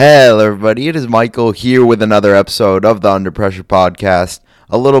Hello, everybody. It is Michael here with another episode of the Under Pressure podcast.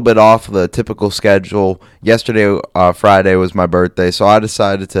 A little bit off the typical schedule. Yesterday, Friday, was my birthday, so I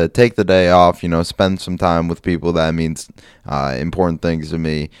decided to take the day off, spend some time with people that means important things to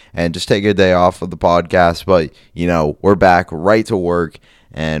me, and just take a day off of the podcast. But, we're back right to work.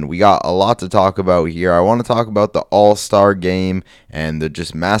 And we got a lot to talk about here. I want to talk about the All-Star game and the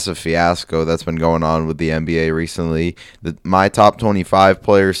just massive fiasco that's been going on with the NBA recently. My top 25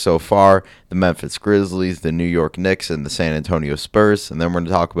 players so far, the Memphis Grizzlies, the New York Knicks, and the San Antonio Spurs. And then we're going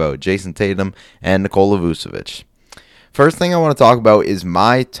to talk about Jason Tatum and Nikola Vucevic. First thing I want to talk about is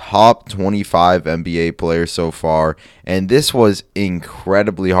my top 25 NBA players so far, and this was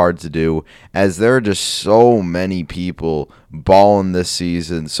incredibly hard to do as there are just so many people balling this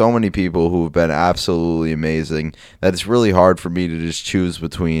season, so many people who have been absolutely amazing that it's really hard for me to just choose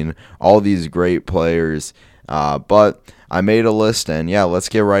between all these great players, but I made a list, and let's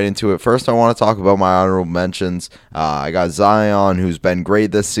get right into it. First, I want to talk about my honorable mentions. I got Zion, who's been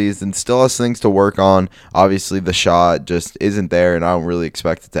great this season, still has things to work on. Obviously, the shot just isn't there, and I don't really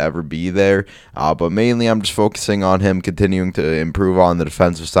expect it to ever be there. But mainly, I'm just focusing on him continuing to improve on the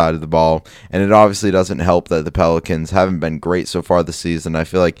defensive side of the ball. And it obviously doesn't help that the Pelicans haven't been great so far this season. I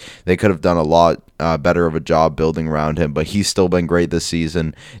feel like they could have done a lot better of a job building around him, but he's still been great this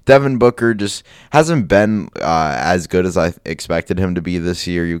season. Devin Booker just hasn't been as good as I expected him to be this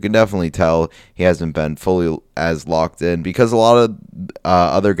year. You can definitely tell he hasn't been fully as locked in because a lot of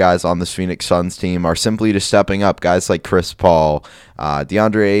other guys on this Phoenix Suns team are simply just stepping up. Guys like Chris Paul,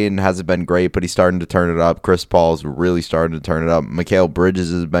 DeAndre Ayton hasn't been great, but he's starting to turn it up. Chris Paul's really starting to turn it up. Mikal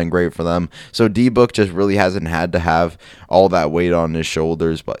Bridges has been great for them. So D-Book just really hasn't had to have all that weight on his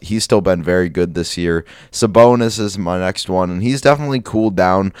shoulders, but he's still been very good this year. Sabonis is my next one, and he's definitely cooled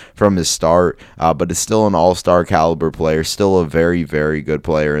down from his start, but is still an all-star caliber player, still a very, very good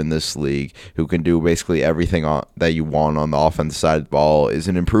player in this league who can do basically everything that you want on the offensive side of the ball, is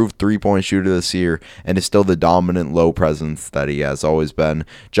an improved three-point shooter this year, and is still the dominant low presence that he has always been.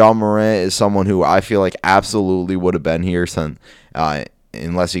 John Morant is someone who I feel like absolutely would have been here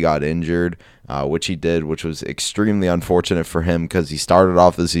unless he got injured, which he did, which was extremely unfortunate for him because he started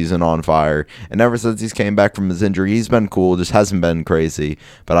off the season on fire. And ever since he's came back from his injury, he's been cool, just hasn't been crazy.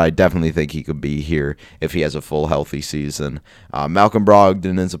 But I definitely think he could be here if he has a full, healthy season. Malcolm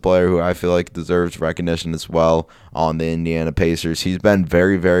Brogdon is a player who I feel like deserves recognition as well on the Indiana Pacers. He's been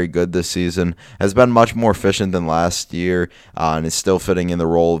very, very good this season, has been much more efficient than last year, and is still fitting in the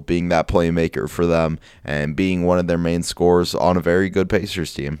role of being that playmaker for them and being one of their main scorers on a very good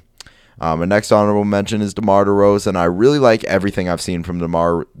Pacers team. My next honorable mention is DeMar DeRozan. I really like everything I've seen from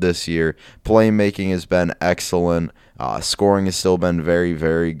DeMar this year. Playmaking has been excellent. Scoring has still been very,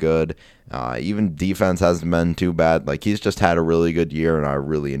 very good. Even defense hasn't been too bad. He's just had a really good year, and I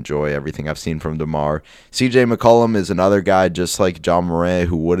really enjoy everything I've seen from DeMar. CJ McCollum is another guy just like John Morant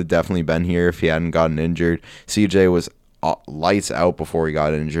who would have definitely been here if he hadn't gotten injured. CJ was lights out before he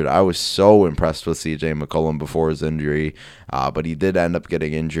got injured. I was so impressed with CJ McCollum before his injury, but he did end up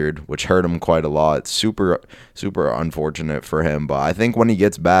getting injured, which hurt him quite a lot. Super, super unfortunate for him, but I think when he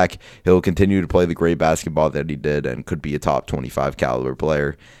gets back, he'll continue to play the great basketball that he did and could be a top 25 caliber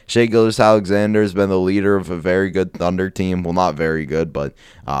player. Shai Gilgeous-Alexander has been the leader of a very good Thunder team. Well, not very good, but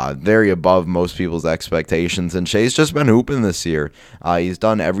very above most people's expectations, and Shai's just been hooping this year. He's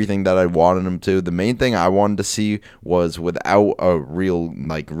done everything that I wanted him to. The main thing I wanted to see was without a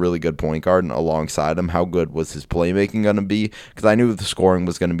really good point guard alongside him, how good was his playmaking going to be? Because I knew the scoring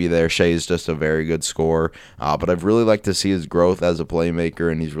was going to be there. Shai's just a very good scorer, but I've really liked to see his growth as a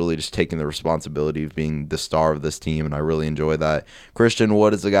playmaker, and he's really just taking the responsibility of being the star of this team, and I really enjoy that. Christian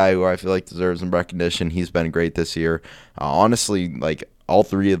Wood is a guy who I feel like deserves some recognition. He's been great this year. Honestly, all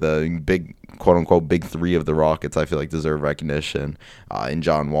three of the big, quote-unquote, big three of the Rockets, I feel like deserve recognition, and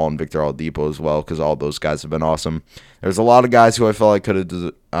John Wall and Victor Oladipo as well, because all those guys have been awesome. There's a lot of guys who I felt like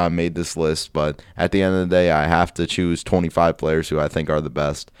could have made this list, but at the end of the day, I have to choose 25 players who I think are the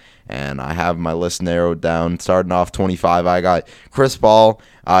best, and I have my list narrowed down. Starting off 25, I got Chris Paul.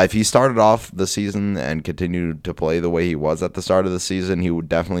 If he started off the season and continued to play the way he was at the start of the season, he would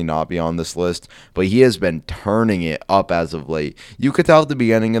definitely not be on this list, but he has been turning it up as of late. You could tell at the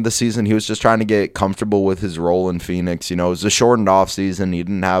beginning of the season he was just trying to get comfortable with his role in Phoenix. It was a shortened off season. He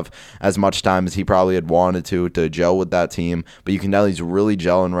didn't have as much time as he probably had wanted to gel with that team, but you can tell he's really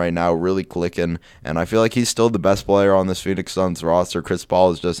gelling gelling right now, really clicking, and I feel like he's still the best player on this Phoenix Suns roster. Chris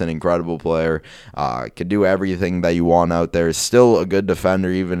Paul is just an incredible player, can do everything that you want out there, still a good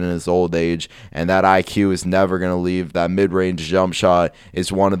defender even in his old age, and that IQ is never going to leave. That mid-range jump shot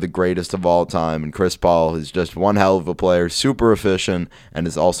is one of the greatest of all time, and Chris Paul is just one hell of a player, super efficient, and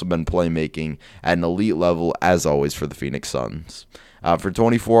has also been playmaking at an elite level, as always, for the Phoenix Suns. For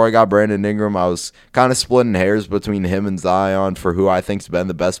 24, I got Brandon Ingram. I was kind of splitting hairs between him and Zion for who I think's been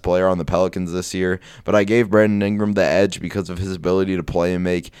the best player on the Pelicans this year, but I gave Brandon Ingram the edge because of his ability to play and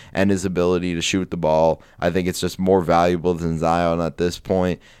make and his ability to shoot the ball. I think it's just more valuable than Zion at this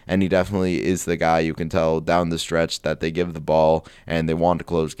point, and he definitely is the guy you can tell down the stretch that they give the ball and they want to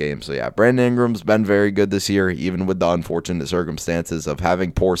close games. So yeah, Brandon Ingram's been very good this year, even with the unfortunate circumstances of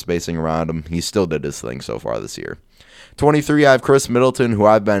having poor spacing around him. He still did his thing so far this year. 23, I have Chris Middleton, who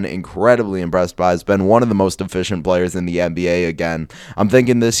I've been incredibly impressed by. Has been one of the most efficient players in the NBA again. I'm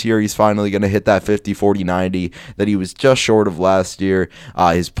thinking this year he's finally going to hit that 50, 40, 90 that he was just short of last year.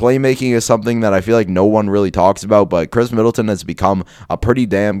 His playmaking is something that I feel like no one really talks about, but Chris Middleton has become a pretty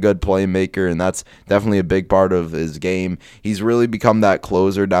damn good playmaker, and that's definitely a big part of his game. He's really become that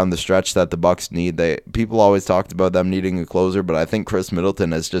closer down the stretch that the Bucks need. People always talked about them needing a closer, but I think Chris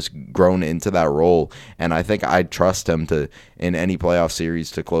Middleton has just grown into that role, and I think I trust him to in any playoff series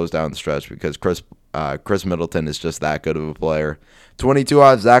to close down the stretch because Chris Middleton is just that good of a player. 22,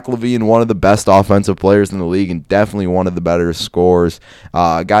 I have Zach LaVine, one of the best offensive players in the league and definitely one of the better scorers.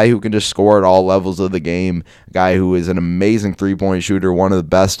 A guy who can just score at all levels of the game. A guy who is an amazing three-point shooter, one of the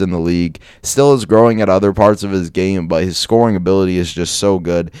best in the league. Still is growing at other parts of his game, but his scoring ability is just so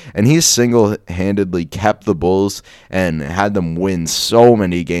good. And he's single-handedly kept the Bulls and had them win so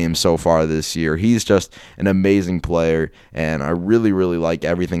many games so far this year. He's just an amazing player, and I really, really like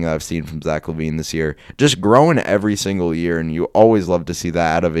everything that I've seen from Zach LaVine this year. Just growing every single year, and you always love to see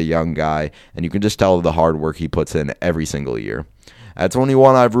that out of a young guy, and you can just tell the hard work he puts in every single year. At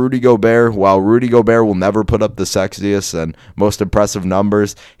 21, I have Rudy Gobert. While Rudy Gobert will never put up the sexiest and most impressive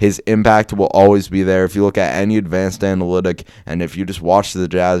numbers, his impact will always be there. If you look at any advanced analytic, and if you just watch the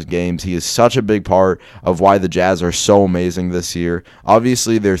Jazz games, he is such a big part of why the Jazz are so amazing this year.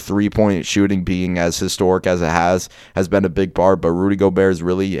 Obviously, their three-point shooting being as historic as it has been a big part, but Rudy Gobert has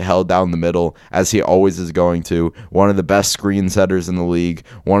really held down the middle, as he always is going to. One of the best screen setters in the league,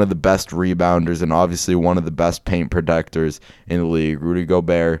 one of the best rebounders, and obviously one of the best paint protectors in the league. Rudy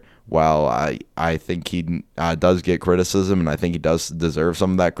Gobert, while I think he does get criticism, and I think he does deserve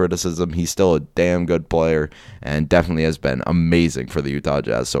some of that criticism, he's still a damn good player and definitely has been amazing for the Utah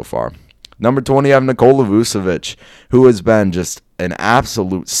Jazz so far. Number 20, I have Nikola Vucevic, who has been just an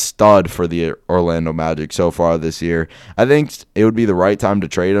absolute stud for the Orlando Magic so far this year. I think it would be the right time to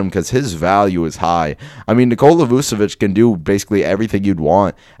trade him because his value is high. I mean, Nikola Vucevic can do basically everything you'd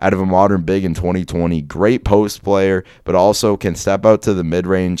want out of a modern big in 2020. Great post player, but also can step out to the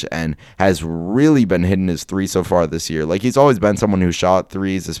mid-range and has really been hitting his three so far this year. Like, he's always been someone who shot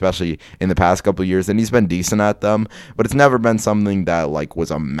threes, especially in the past couple of years, and he's been decent at them, but it's never been something that like was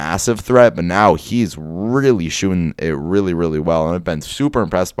a massive threat, but now he's really shooting it really, really well. I've been super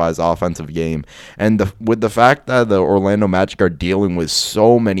impressed by his offensive game. And with the fact that the Orlando Magic are dealing with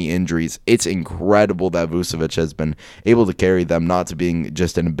so many injuries, it's incredible that Vucevic has been able to carry them not to being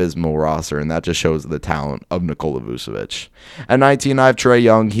just an abysmal roster, and that just shows the talent of Nikola Vucevic. At 19, I have Trae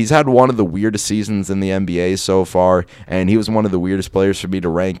Young. He's had one of the weirdest seasons in the NBA so far, and he was one of the weirdest players for me to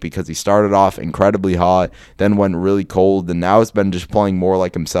rank because he started off incredibly hot, then went really cold, and now has been just playing more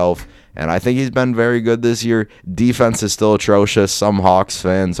like himself. And I think he's been very good this year. Defense is still atrocious. Some Hawks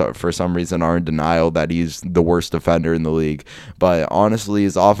fans, for some reason, are in denial that he's the worst defender in the league. But honestly,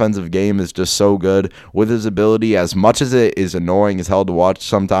 his offensive game is just so good. With his ability, as much as it is annoying as hell to watch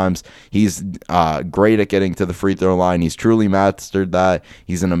sometimes, he's great at getting to the free throw line. He's truly mastered that.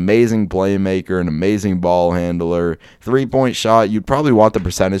 He's an amazing playmaker, an amazing ball handler. Three-point shot, you'd probably want the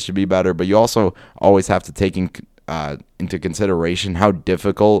percentage to be better, but you also always have to take into consideration how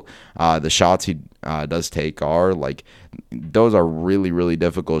difficult the shots he does take are. Like, those are really, really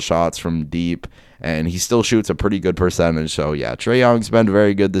difficult shots from deep, and he still shoots a pretty good percentage. So yeah, Trae Young's been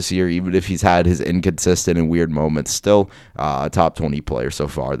very good this year, even if he's had his inconsistent and weird moments. Still a top 20 player so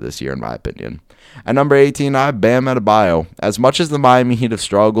far this year, in my opinion. At number 18, I have Bam Adebayo. As much as the Miami Heat have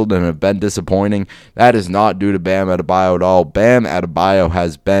struggled and have been disappointing, that is not due to Bam Adebayo at all. Bam Adebayo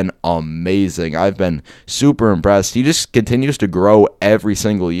has been amazing. I've been super impressed. He just continues to grow every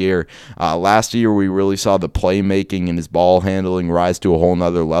single year. Last year, we really saw the playmaking and his ball handling rise to a whole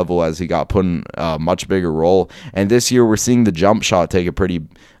nother level as he got put in a much bigger role. And this year, we're seeing the jump shot take a pretty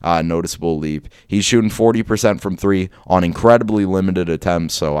noticeable leap. He's shooting 40% from three on incredibly limited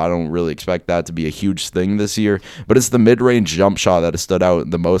attempts, so I don't really expect that to be a huge thing this year. But it's the mid-range jump shot that has stood out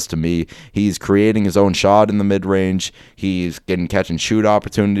the most to me. He's creating his own shot in the mid-range. He's getting catch and shoot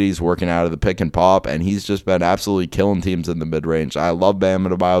opportunities, working out of the pick and pop, and he's just been absolutely killing teams in the mid-range. I love Bam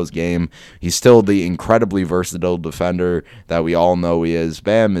Adebayo's game. He's still the incredibly versatile defender that we all know he is.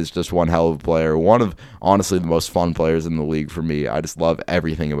 Bam is just one hell of a player. One of, honestly, the most fun players in the league for me. I just love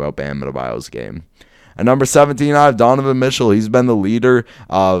everything about Bam Adebayo's game. At number 17, I have Donovan Mitchell. He's been the leader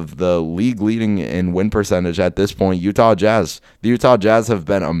of the league leading in win percentage at this point, Utah Jazz. The Utah Jazz have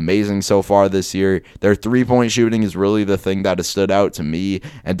been amazing so far this year. Their three-point shooting is really the thing that has stood out to me,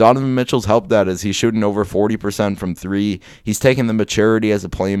 and Donovan Mitchell's helped that as he's shooting over 40% from three. He's taken the maturity as a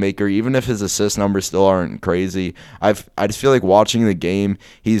playmaker, even if his assist numbers still aren't crazy. I just feel like watching the game,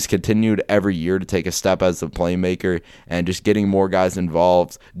 he's continued every year to take a step as a playmaker and just getting more guys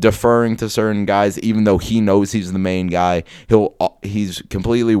involved, deferring to certain guys, even though he knows he's the main guy. He's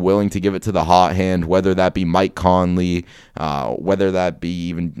completely willing to give it to the hot hand, whether that be Mike Conley, whether that be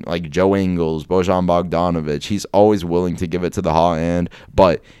even like Joe Ingles, Bojan Bogdanovic. He's always willing to give it to the hot hand,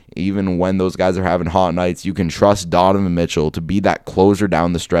 but even when those guys are having hot nights, you can trust Donovan Mitchell to be that closer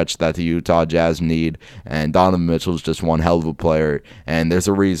down the stretch that the Utah Jazz need, and Donovan Mitchell is just one hell of a player, and there's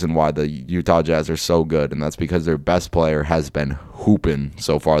a reason why the Utah Jazz are so good, and that's because their best player has been hooping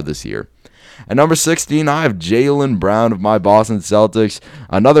so far this year. At number 16, I have Jaylen Brown of my Boston Celtics,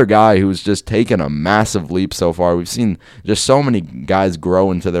 another guy who's just taken a massive leap so far. We've seen just so many guys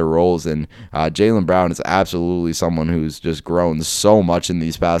grow into their roles, and Jaylen Brown is absolutely someone who's just grown so much in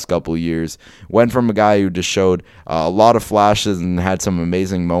these past couple of years. Went from a guy who just showed a lot of flashes and had some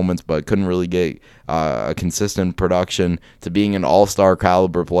amazing moments, but couldn't really get a consistent production, to being an all-star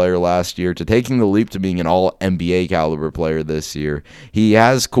caliber player last year, to taking the leap to being an all-NBA caliber player this year. He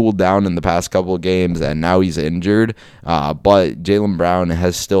has cooled down in the past couple of games, and now he's injured, but Jaylen Brown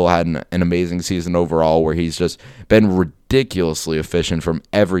has still had an amazing season overall, where he's just been ridiculously efficient from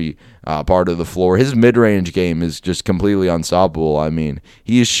every part of the floor. His mid-range game is just completely unstoppable. I mean,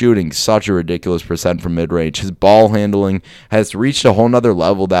 he is shooting such a ridiculous percent from mid-range. His ball handling has reached a whole nother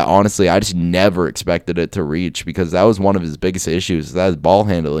level that, honestly, I just never expected it to reach, because that was one of his biggest issues. That his ball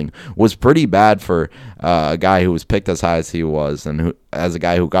handling was pretty bad for a guy who was picked as high as he was, and as a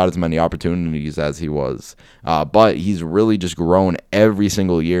guy who got as many opportunities as he was. But he's really just grown every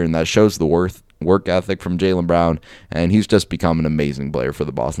single year, and that shows the work ethic from Jaylen Brown, and he's just become an amazing player for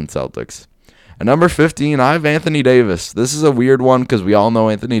the Boston Celtics. At number 15, I have Anthony Davis. This is a weird one because we all know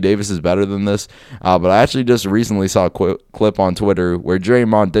Anthony Davis is better than this, but I actually just recently saw a clip on Twitter where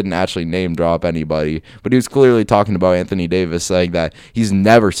Draymond didn't actually name drop anybody, but he was clearly talking about Anthony Davis, saying that he's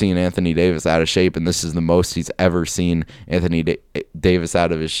never seen Anthony Davis out of shape, and this is the most he's ever seen Anthony Davis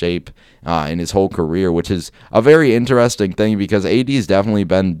out of his shape in his whole career, which is a very interesting thing because AD has definitely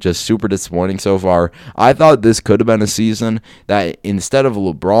been just super disappointing so far. I thought this could have been a season that instead of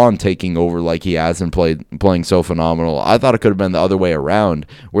LeBron taking over like he has and playing so phenomenal, I thought it could have been the other way around,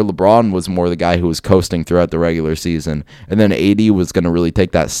 where LeBron was more the guy who was coasting throughout the regular season, and then AD was going to really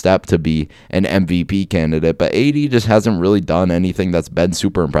take that step to be an MVP candidate. But AD just hasn't really done anything that's been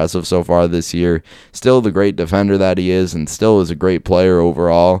super impressive so far this year. Still the great defender that he is, and still is a great player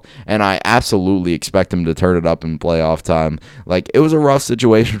overall, and I absolutely expect him to turn it up in playoff time. Like, it was a rough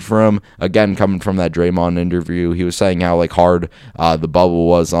situation for him, again, coming from that Draymond interview. He was saying how hard the bubble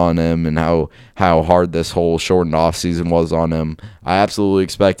was on him, and how hard this whole shortened offseason was on him. I absolutely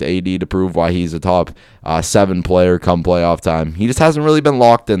expect AD to prove why he's a top 7 player come playoff time. He just hasn't really been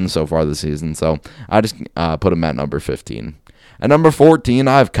locked in so far this season, so I just put him at number 15. At number 14,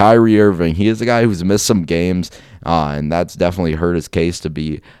 I have Kyrie Irving. He is a guy who's missed some games, and that's definitely hurt his case to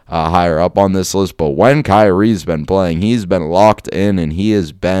be higher up on this list. But when Kyrie's been playing, he's been locked in, and he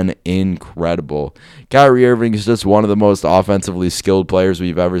has been incredible. Kyrie Irving is just one of the most offensively skilled players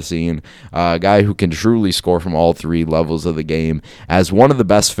we've ever seen. A guy who can truly score from all 3 levels of the game, as one of the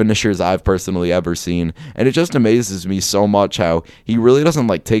best finishers I've personally ever seen. And it just amazes me so much how he really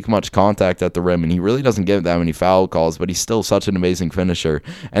doesn't take much contact at the rim, and he really doesn't get that many foul calls, but he's still such an amazing finisher.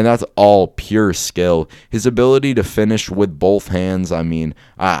 And that's all pure skill. His ability to finish with both hands, I mean,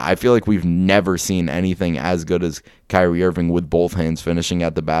 I feel like we've never seen anything as good as Kyrie Irving with both hands finishing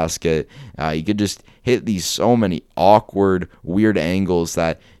at the basket. He could just hit these so many awkward, weird angles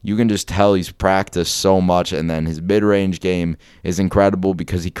that you can just tell he's practiced so much. And then his mid-range game is incredible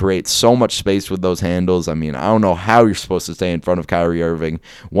because he creates so much space with those handles. I mean, I don't know how you're supposed to stay in front of Kyrie Irving.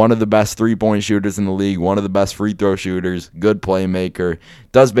 One of the best three-point shooters in the league, one of the best free throw shooters, good playmaker,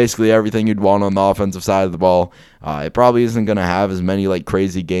 does basically everything you'd want on the offensive side of the ball. It probably isn't going to have as many like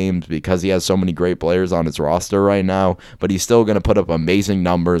crazy games because he has so many great players on his roster right now, but he's still going to put up amazing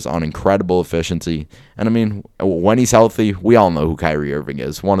numbers on incredible efficiency. And I mean, when he's healthy, we all know who Kyrie Irving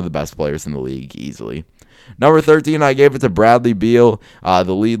is, one of the best players in the league easily. Number 13, I gave it to Bradley Beal,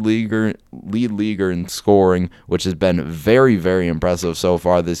 the lead leaguer in scoring, which has been very, very impressive so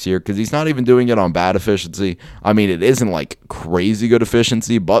far this year because he's not even doing it on bad efficiency. I mean, it isn't like crazy good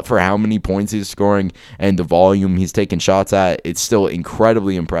efficiency, but for how many points he's scoring and the volume he's taking shots at, it's still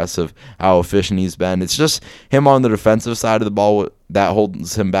incredibly impressive how efficient he's been. It's just him on the defensive side of the ball that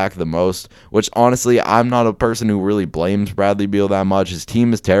holds him back the most, which honestly, I'm not a person who really blames Bradley Beal that much. His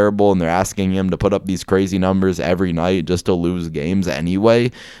team is terrible, and they're asking him to put up these crazy numbers every night just to lose games anyway.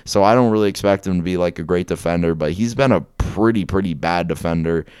 So I don't really expect him to be like a great defender, but he's been a pretty bad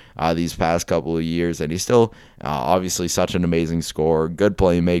defender these past couple of years, and he's still obviously such an amazing scorer, good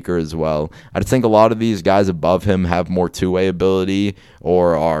playmaker as well. I think a lot of these guys above him have more two-way ability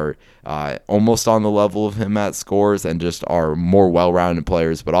or are almost on the level of him at scores and just are more well-rounded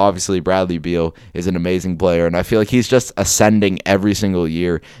players. But obviously Bradley Beal is an amazing player, and I feel like he's just ascending every single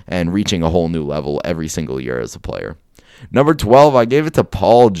year and reaching a whole new level every single year as a player. Number 12, I gave it to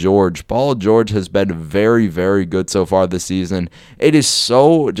Paul George. Paul George has been very, very good so far this season. It is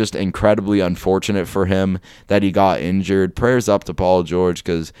so just incredibly unfortunate for him that he got injured. Prayers up to Paul George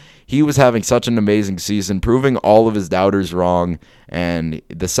because he was having such an amazing season, proving all of his doubters wrong. And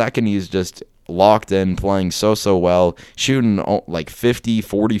the second he's just locked in, playing so well, shooting like 50,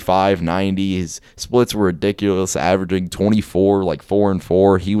 45, 90. His splits were ridiculous, averaging 24, like 4 and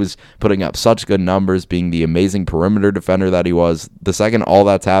 4. He was putting up such good numbers, being the amazing perimeter defender that he was. The second all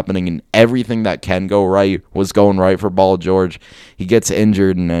that's happening and everything that can go right was going right for Paul George, he gets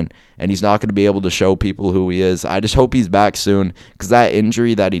injured and he's not going to be able to show people who he is. I just hope he's back soon because that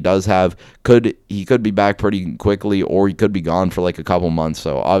injury that he does have, he could be back pretty quickly or he could be gone for like a couple months.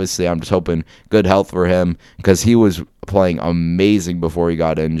 So obviously I'm just hoping good health for him because he was playing amazing before he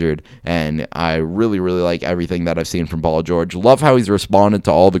got injured, and I really like everything that I've seen from Paul George. Love how he's responded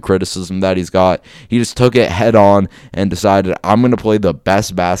to all the criticism that he's got. He just took it head on and decided, I'm going to play the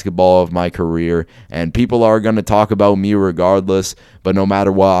best basketball of my career, and people are going to talk about me regardless, but no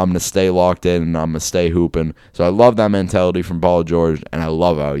matter what, I'm going to stay locked in and I'm going to stay hooping. So I love that mentality from Paul George, and I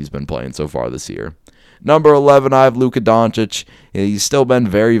love how he's been playing so far this year. Number 11, I have Luka Doncic. He's still been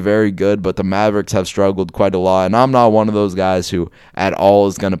very, very good, but the Mavericks have struggled quite a lot, and I'm not one of those guys who at all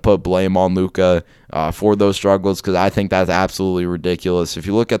is going to put blame on Luka for those struggles because I think that's absolutely ridiculous. If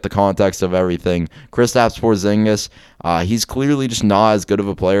you look at the context of everything, Kristaps Porzingis, he's clearly just not as good of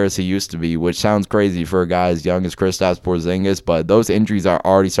a player as he used to be, which sounds crazy for a guy as young as Kristaps Porzingis, but those injuries are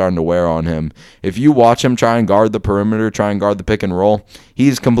already starting to wear on him. If you watch him try and guard the perimeter, try and guard the pick and roll,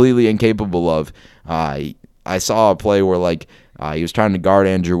 he's completely incapable of. I saw a play where he was trying to guard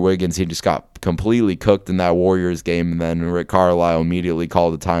Andrew Wiggins. He just got completely cooked in that Warriors game, and then Rick Carlisle immediately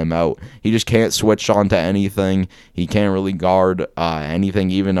called a timeout. He just can't switch on to anything. He can't really guard anything,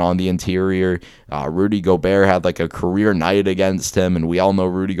 even on the interior. Rudy Gobert had like a career night against him, and we all know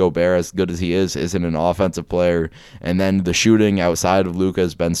Rudy Gobert, as good as he is, isn't an offensive player. And then the shooting outside of Luka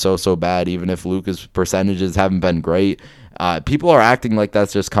has been so bad, even if Luka's percentages haven't been great. People are acting like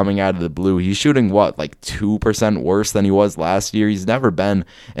that's just coming out of the blue. He's shooting, 2% worse than he was last year. He's never been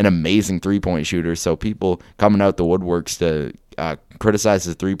an amazing three-point shooter, so people coming out the woodworks to criticize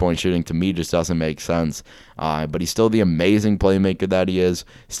his three-point shooting, to me, just doesn't make sense. But he's still the amazing playmaker that he is,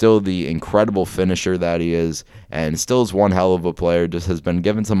 still the incredible finisher that he is, and still is one hell of a player, just has been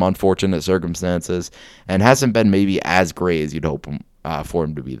given some unfortunate circumstances and hasn't been maybe as great as you'd hope for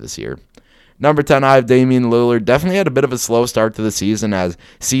him to be this year. Number 10, I have Damian Lillard. Definitely had a bit of a slow start to the season as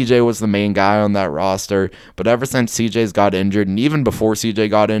CJ was the main guy on that roster. But ever since CJ's got injured, and even before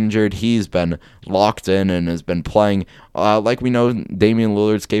CJ got injured, he's been locked in and has been playing like we know Damian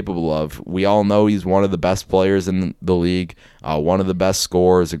Lillard's capable of. We all know he's one of the best players in the league, one of the best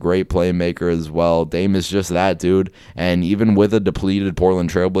scorers, a great playmaker as well. Dame is just that dude. And even with a depleted Portland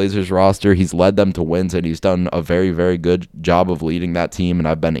Trailblazers roster, he's led them to wins, and he's done a very, very good job of leading that team. And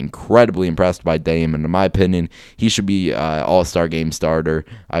I've been incredibly impressed by Dame. And in my opinion, he should be all-star game starter.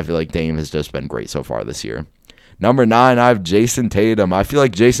 I feel like Dame has just been great so far this year. Number 9, I have Jason Tatum. I feel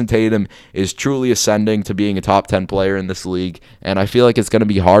like Jason Tatum is truly ascending to being a top 10 player in this league, and I feel like it's going to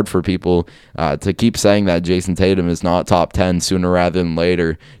be hard for people to keep saying that Jason Tatum is not top 10 sooner rather than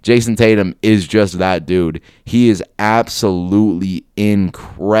later. Jason Tatum is just that dude. He is absolutely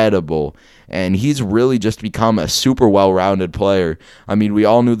incredible. and he's really just become a super well-rounded player. I mean, we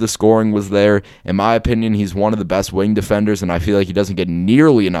all knew the scoring was there. In my opinion, he's one of the best wing defenders, and I feel like he doesn't get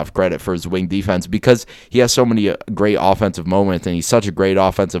nearly enough credit for his wing defense because he has so many great offensive moments, and he's such a great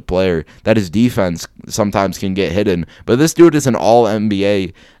offensive player that his defense sometimes can get hidden. But this dude is an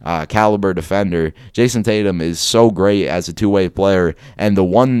all-NBA caliber defender. Jayson Tatum is so great as a two-way player, and the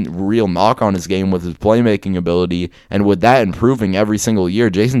one real knock on his game was his playmaking ability, and with that improving every single year,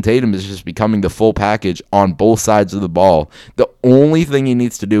 Jayson Tatum is just becoming the full package on both sides of the ball. The only thing he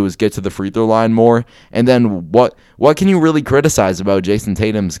needs to do is get to the free throw line more, and then what can you really criticize about Jayson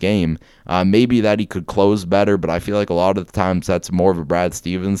Tatum's game? Maybe that he could close better, but I feel like a lot of the times that's more of a Brad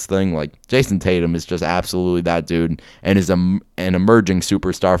Stevens thing. Like, Jayson Tatum is just absolutely that dude and is an emerging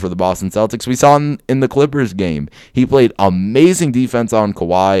superstar for the Boston Celtics. We saw him in the Clippers game. He played amazing defense on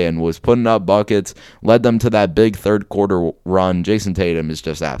Kawhi and was putting up buckets, led them to that big third quarter run. Jayson Tatum is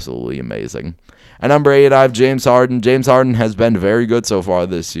just absolutely amazing. At number 8, I have James Harden. James Harden has been very good so far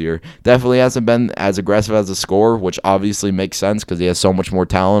this year. Definitely hasn't been as aggressive as a scorer, which obviously makes sense because he has so much more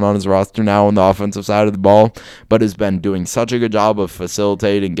talent on his roster now on the offensive side of the ball, but has been doing such a good job of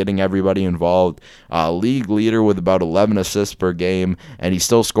facilitating, getting everybody involved. League leader with about 11 assists per game, and he's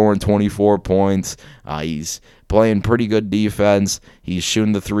still scoring 24 points. He's playing pretty good defense. He's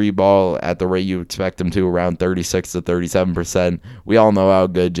shooting the three ball at the rate you expect him to, around 36 to 37%. We all know how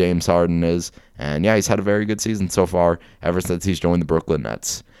good James Harden is. And yeah, he's had a very good season so far ever since he's joined the Brooklyn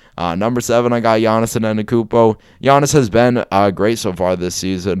Nets. Number 7, I got Giannis Antetokounmpo. Giannis has been great so far this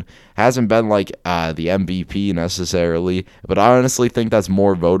season. Hasn't been like the MVP necessarily, but I honestly think that's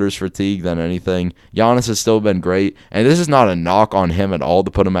more voters' fatigue than anything. Giannis has still been great, and this is not a knock on him at all to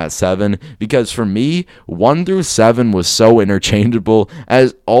put him at 7, because for me, 1 through 7 was so interchangeable,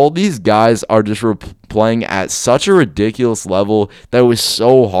 as all these guys are just playing at such a ridiculous level that it was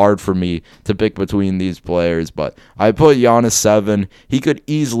so hard for me to pick between these players. But I put Giannis 7. He could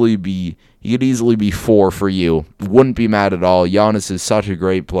easily be 4 for you. Wouldn't be mad at all. Giannis is such a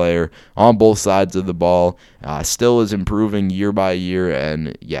great player on both sides of the ball. Still is improving year by year,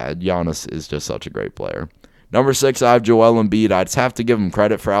 and yeah, Giannis is just such a great player. Number 6, I have Joel Embiid. I just have to give him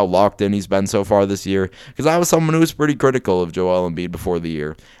credit for how locked in he's been so far this year, because I was someone who was pretty critical of Joel Embiid before the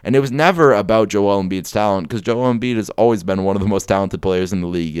year. And it was never about Joel Embiid's talent, because Joel Embiid has always been one of the most talented players in the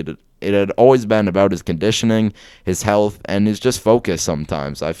league. It had always been about his conditioning, his health, and his just focus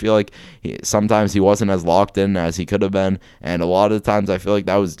sometimes. I feel like sometimes he wasn't as locked in as he could have been, and a lot of the times I feel like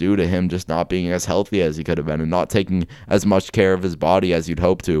that was due to him just not being as healthy as he could have been and not taking as much care of his body as you'd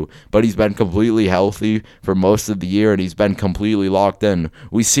hope to. But he's been completely healthy for most of the year, and he's been completely locked in.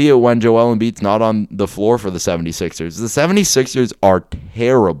 We see it when Joel Embiid's not on the floor for the 76ers. The 76ers are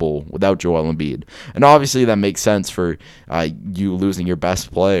terrible without Joel Embiid, and obviously that makes sense for you losing your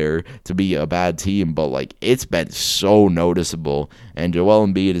best player to be a bad team, but like, it's been so noticeable, and Joel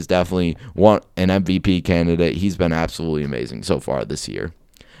Embiid is definitely an MVP candidate. He's been absolutely amazing so far this year.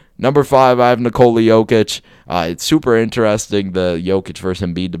 Number 5, I have Nikola Jokic. It's super interesting, the Jokic versus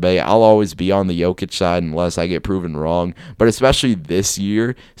Embiid debate. I'll always be on the Jokic side unless I get proven wrong. But especially this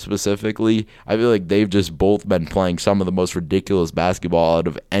year, specifically, I feel like they've just both been playing some of the most ridiculous basketball out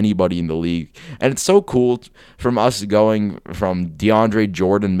of anybody in the league. And it's so cool from us going from DeAndre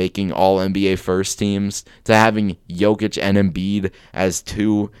Jordan making all NBA first teams to having Jokic and Embiid as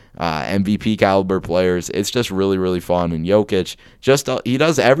 2 MVP caliber players. It's just really, really fun. And Jokic, he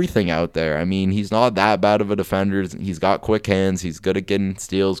does everything out there. I mean, he's not that bad of a defender. He's got quick hands. He's good at getting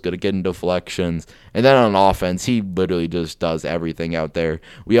steals, good at getting deflections. And then on offense, he literally just does everything out there.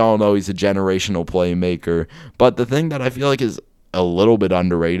 We all know he's a generational playmaker. But the thing that I feel like is a little bit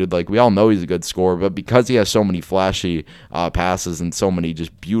underrated, like, we all know he's a good scorer, but because he has so many flashy passes and so many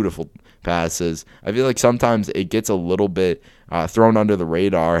just beautiful passes, I feel like sometimes it gets a little bit thrown under the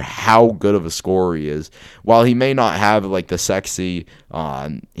radar how good of a scorer he is. While he may not have like the sexy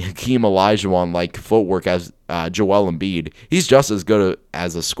Hakeem Olajuwon like footwork as Joel Embiid, he's just as good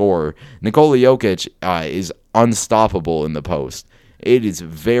as a scorer. Nikola Jokic is unstoppable in the post. It is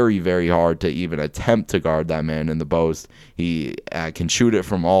very, very hard to even attempt to guard that man in the post. He can shoot it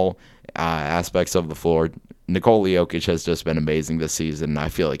from all aspects of the floor. Nikola Jokic has just been amazing this season, and I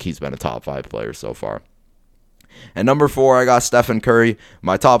feel like he's been a top 5 player so far. And number 4, I got Stephen Curry.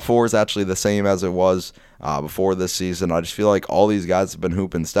 My top 4 is actually the same as it was before this season. I just feel like all these guys have been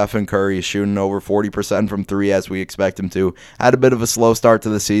hooping. Stephen Curry is shooting over 40% from three as we expect him to. Had a bit of a slow start to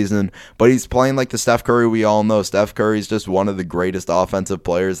the season, but he's playing like the Steph Curry we all know. Steph Curry is just one of the greatest offensive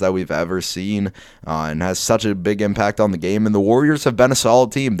players that we've ever seen, and has such a big impact on the game. And the Warriors have been a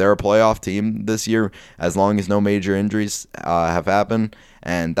solid team. They're a playoff team this year as long as no major injuries have happened.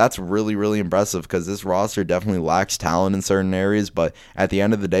 And that's really, really impressive because this roster definitely lacks talent in certain areas. But at the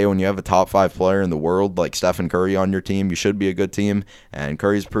end of the day, when you have a top 5 player in the world like Stephen Curry on your team, you should be a good team. And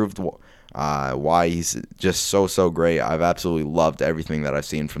Curry's proved why he's just so great. I've absolutely loved everything that I've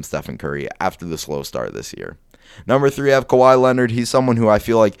seen from Stephen Curry after the slow start this year. Number 3, I have Kawhi Leonard. He's someone who I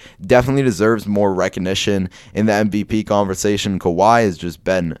feel like definitely deserves more recognition in the MVP conversation. Kawhi has just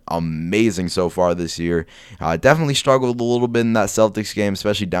been amazing so far this year. Definitely struggled a little bit in that Celtics game,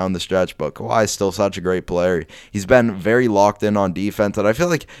 especially down the stretch, but Kawhi is still such a great player. He's been very locked in on defense, and I feel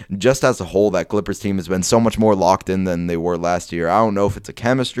like just as a whole, that Clippers team has been so much more locked in than they were last year. I don't know if it's a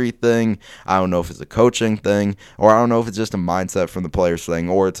chemistry thing, I don't know if it's a coaching thing, or I don't know if it's just a mindset from the players thing,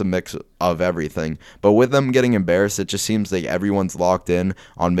 or it's a mix of everything. But with them getting embarrassed, it just seems like everyone's locked in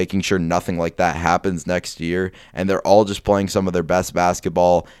on making sure nothing like that happens next year, and they're all just playing some of their best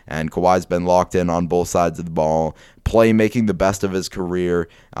basketball, and Kawhi's been locked in on both sides of the ball, making the best of his career,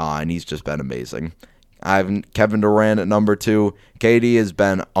 and he's just been amazing. I have Kevin Durant at number 2. KD has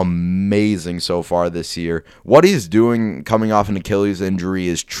been amazing so far this year. What he's doing coming off an Achilles injury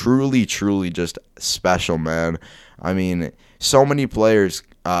is truly just special, man. I mean, so many players,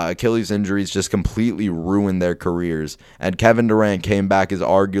 Achilles injuries just completely ruined their careers. And Kevin Durant came back as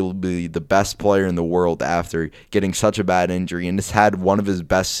arguably the best player in the world after getting such a bad injury, and has had one of his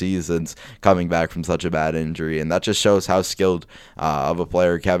best seasons coming back from such a bad injury. And that just shows how skilled of a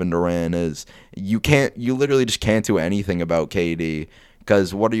player Kevin Durant is. You literally just can't do anything about KD.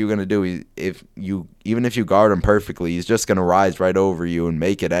 Because what are you going to do even if you guard him perfectly, he's just going to rise right over you and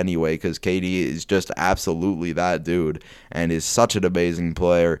make it anyway, because KD is just absolutely that dude and is such an amazing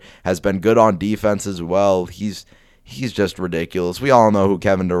player. Has been good on defense as well. He's just ridiculous. We all know who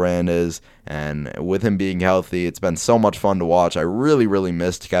Kevin Durant is, and with him being healthy, it's been so much fun to watch. I really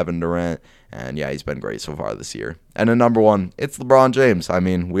missed Kevin Durant, and yeah, he's been great so far this year. And at number 1, it's LeBron James. I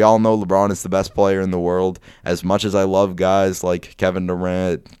mean, we all know LeBron is the best player in the world. As much as I love guys like Kevin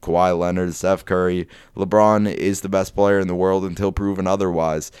Durant, Kawhi Leonard, Steph Curry, LeBron is the best player in the world until proven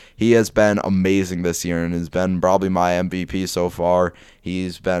otherwise. He has been amazing this year and has been probably my MVP so far.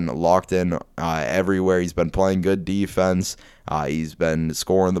 He's been locked in everywhere. He's been playing good defense. He's been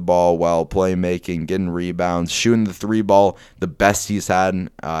scoring the ball well, playmaking, getting rebounds, shooting the 3 ball, the best he's had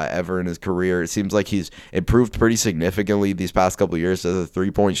ever in his career. It seems like he's improved pretty significantly these past couple of years as a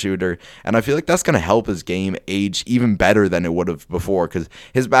 3-point shooter, and I feel like that's going to help his game age even better than it would have before, because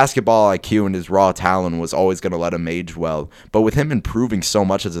his basketball IQ and his raw talent was always going to let him age well. But with him improving so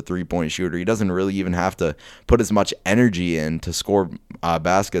much as a 3-point shooter, he doesn't really even have to put as much energy in to score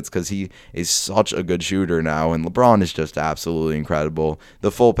baskets, because he is such a good shooter now, and LeBron is just absolutely incredible.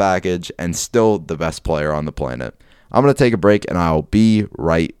 The full package, and still the best player on the planet. I'm going to take a break, and I'll be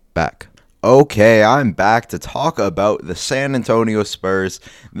right back. Okay, I'm back to talk about the San Antonio Spurs.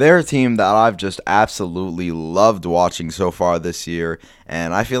 They're a team that I've just absolutely loved watching so far this year,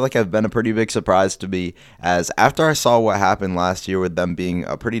 and I feel like I've been a pretty big surprise to me, as after I saw what happened last year with them being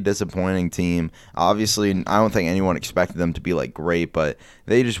a pretty disappointing team, obviously I don't think anyone expected them to be like great, but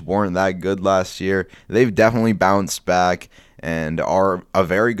they just weren't that good last year. They've definitely bounced back and are a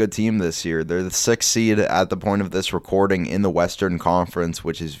very good team this year. They're the 6th seed at the point of this recording in the Western Conference,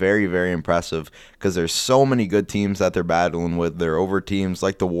 which is very impressive, because there's so many good teams that they're battling with. They're over teams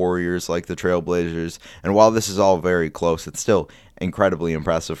like the Warriors, like the Trailblazers, and while this is all very close, it's still incredibly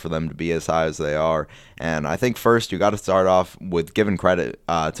impressive for them to be as high as they are. And I think first you got to start off with giving credit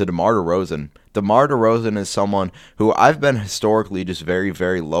to DeMar DeRozan. DeMar DeRozan is someone who I've been historically just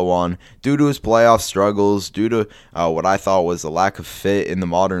very low on due to his playoff struggles, due to what I thought was a lack of fit in the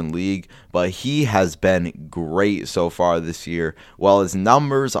modern league, but he has been great so far this year. While his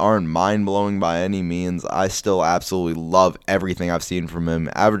numbers aren't mind-blowing by any means, I still absolutely love everything I've seen from him,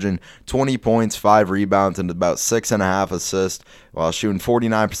 averaging 20 points, 5 rebounds, and about 6.5 assists, while shooting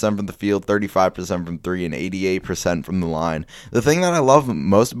 49% from the field, 35% from 3, and 88% from the line. The thing that I love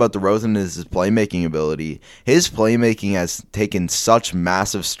most about DeRozan is his playmaking ability. His playmaking has taken such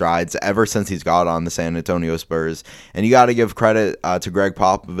massive strides ever since he's got on the San Antonio Spurs, and you got to give credit to Greg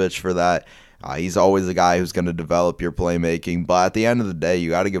Popovich for that. He's always a guy who's going to develop your playmaking. But at the end of the day, you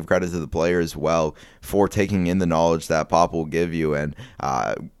got to give credit to the player as well for taking in the knowledge that Pop will give you. And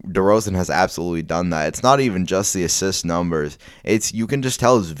DeRozan has absolutely done that. It's not even just the assist numbers. You can just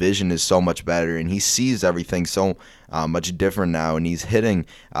tell his vision is so much better, and he sees everything so much different now, and he's hitting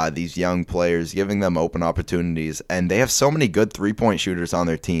these young players, giving them open opportunities, and they have so many good three-point shooters on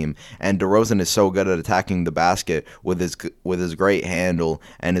their team, and DeRozan is so good at attacking the basket with his great handle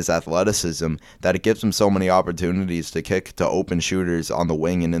and his athleticism that it gives him so many opportunities to kick to open shooters on the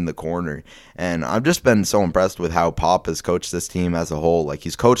wing and in the corner. And I've just been so impressed with how Pop has coached this team as a whole. Like,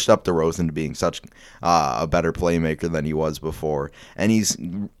 he's coached up DeRozan to being such a better playmaker than he was before, and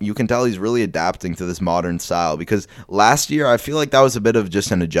you can tell he's really adapting to this modern style, because last year I feel like that was a bit of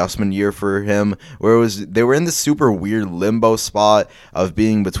just an adjustment year for him, where they were in this super weird limbo spot of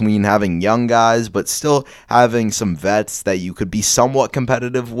being between having young guys but still having some vets that you could be somewhat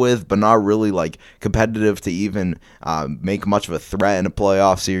competitive with, but not really like competitive to even make much of a threat in a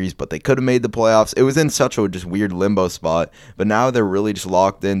playoff series, but they could have made the playoffs. It was in such a just weird limbo spot, but now they're really just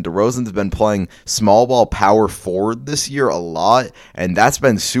locked in. DeRozan's been playing small ball power forward this year a lot, and that's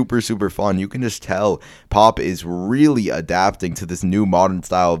been super, super fun. You can just tell Pop is really adapting to this new modern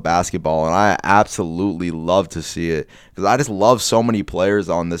style of basketball, and I absolutely love to see it, because I just love so many players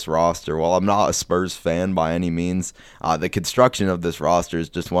on this roster. While I'm not a Spurs fan by any means, the construction of this roster is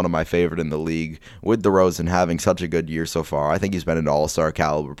just one of my favorite in the league, with DeRozan having such a good year so far. I think he's been an all-star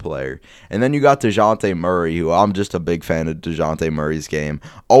caliber player. And then you got DeJounte Murray, who I'm just a big fan of DeJounte Murray's game.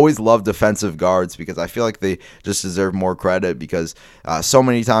 Always love defensive guards, because I feel like they just deserve more credit, because so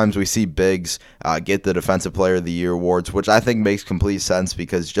many times we see bigs get the Defensive Player of the Year awards, which I think makes complete sense,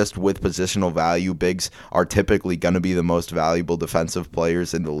 because just with positional value, bigs are typically going to be the most valuable defensive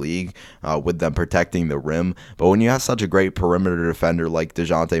players in the league, with them protecting the rim. But when you have such a great perimeter defender like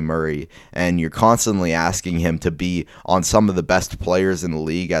DeJounte Murray, and you're constantly asking him to be on some of the best players in the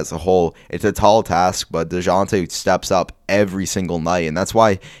league as a whole, it's a tall task, but DeJounte steps up every single night, and that's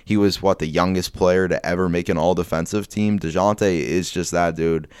why he was the youngest player to ever make an all-defensive team. DeJounte is just that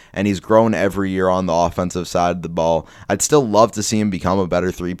dude, and he's grown every year on the offensive side of the ball. I'd still love to see him become a better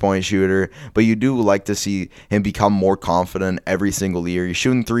three-point shooter, but you do like to see him become more confident every single year. He's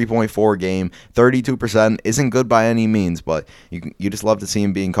shooting 3.4 game, 32% isn't good by any means, but you just love to see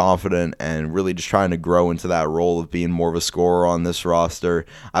him being confident and really just trying to grow into that role of being more of a scorer on this roster.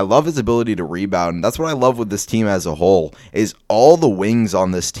 I love his ability to rebound, and that's what I love with this team as a whole, is all the wings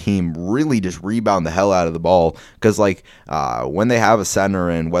on this team really just rebound the hell out of the ball, because when they have a center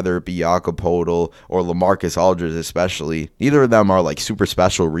in, whether it be Jakob Poeltl or LaMarcus Aldridge especially, neither of them are super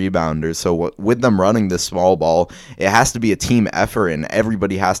special rebounders. So with them running this small ball, it has to be a team effort, and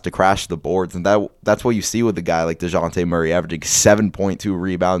everybody has to crash the boards, and that's what you see with a guy like DeJounte Murray averaging 7.2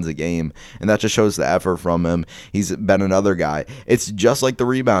 rebounds a game, and that just shows the effort from him. He's been another guy. It's just like the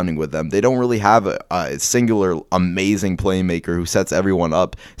rebounding with them. They don't really have a singular amazing playmaker who sets everyone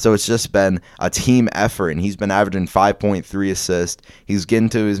up, so it's just been a team effort, and he's been averaging 5.3 assists. He's getting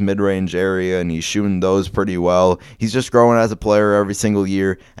to his mid-range area, and he's shooting those pretty well. He's just growing as a player every single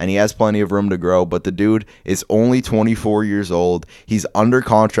year, and he has plenty of room to grow, but the dude is only 24 years old. He's under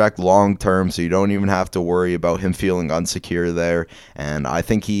contract long term, so you don't even have to worry about him feeling unsecure there, and I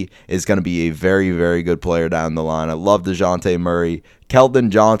think he is going to be a very, very good player down the line. I love DeJounte Murray. Keldon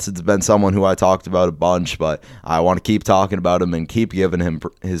Johnson's been someone who I talked about a bunch, but I want to keep talking about him and keep giving him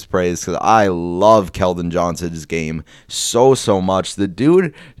his praise, because I love Keldon Johnson's game so much. The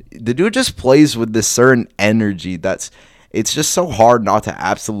dude just plays with this certain energy it's just so hard not to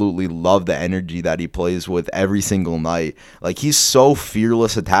absolutely love the energy that he plays with every single night. He's so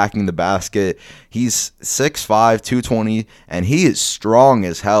fearless attacking the basket. He's 6'5", 220, and he is strong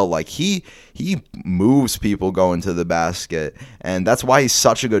as hell. He moves people going to the basket, and that's why he's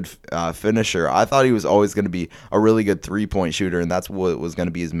such a good finisher. I thought he was always going to be a really good three-point shooter, and that's what was going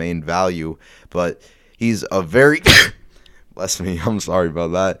to be his main value. But he's a very... Bless me, I'm sorry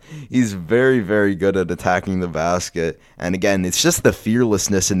about that. He's very, very good at attacking the basket. And again, it's just the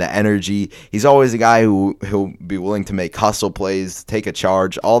fearlessness and the energy. He's always a guy who'll be willing to make hustle plays, take a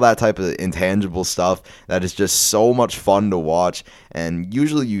charge, all that type of intangible stuff that is just so much fun to watch. And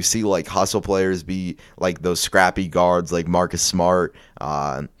usually you see hustle players be those scrappy guards like Marcus Smart,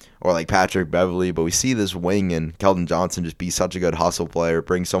 or like Patrick Beverley, but we see this wing and Keldon Johnson just be such a good hustle player,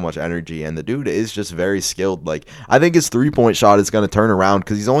 bring so much energy, and the dude is just very skilled. Like, I think his 3-point shot is going to turn around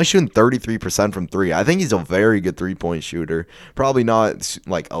because he's only shooting 33% from 3. I think he's a very good 3-point shooter. Probably not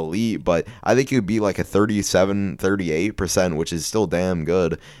like elite, but I think he would be like a 38%, which is still damn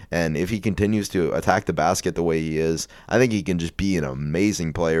good. And if he continues to attack the basket the way he is, I think he can just be an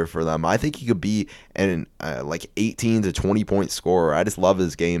amazing player for them. I think he could be an like 18 to 20 point scorer. I just love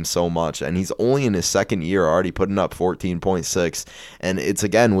his game so much, and he's only in his second year already putting up 14.6. And it's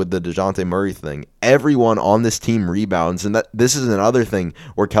again with the DeJounte Murray thing. Everyone on this team rebounds, and this is another thing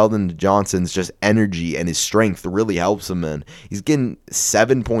where Keldon Johnson's just energy and his strength really helps him in. He's getting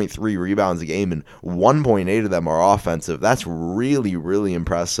 7.3 rebounds a game, and 1.8 of them are offensive. That's really, really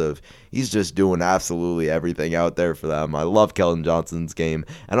impressive. He's just doing absolutely everything out there for them. I love Keldon Johnson's game,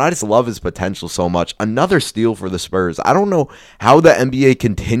 and I just love his potential so much. Another steal for the Spurs. I don't know how the NBA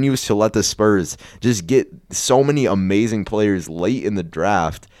continues to let the Spurs just get so many amazing players late in the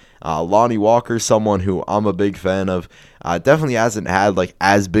draft. Lonnie Walker, someone who I'm a big fan of, definitely hasn't had like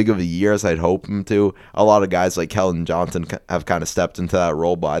as big of a year as I'd hope him to. A lot of guys like Keldon Johnson have kind of stepped into that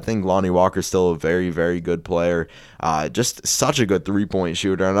role, but I think Lonnie Walker's still a very, very good player. Just such a good 3-point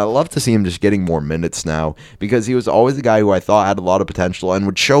shooter, and I love to see him just getting more minutes now because he was always a guy who I thought had a lot of potential and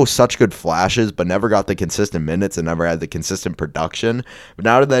would show such good flashes, but never got the consistent minutes and never had the consistent production. But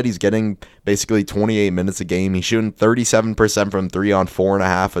now that he's getting basically 28 minutes a game, he's shooting 37% from 3 on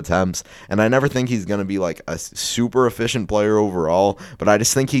 4.5 attempts, and I never think he's going to be like a super efficient player overall, but I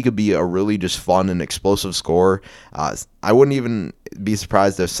just think he could be a really just fun and explosive scorer. I wouldn't even be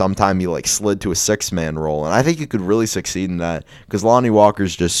surprised if sometime he like slid to a 6-man role, and I think he could really succeed in that because Lonnie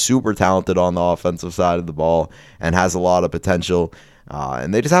Walker's just super talented on the offensive side of the ball and has a lot of potential.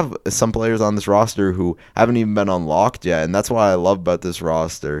 And they just have some players on this roster who haven't even been unlocked yet, and that's what I love about this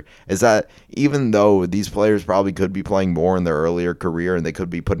roster is that even though these players probably could be playing more in their earlier career and they could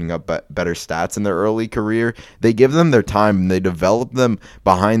be putting up better stats in their early career, they give them their time and they develop them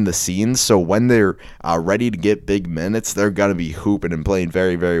behind the scenes, so when they're ready to get big minutes, they're going to be hooping and playing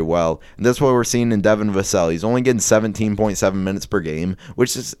very, very well. And that's what we're seeing in Devin Vassell. He's only getting 17.7 minutes per game,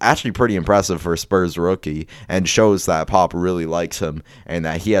 which is actually pretty impressive for a Spurs rookie and shows that Pop really likes him and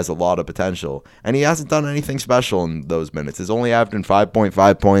that he has a lot of potential. And he hasn't done anything special in those minutes. He's only averaging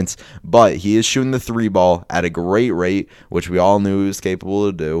 5.5 points, but he is shooting the 3 ball at a great rate, which we all knew he was capable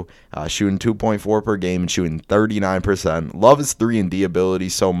to do, shooting 2.4 per game and shooting 39%. Love his 3-and-D ability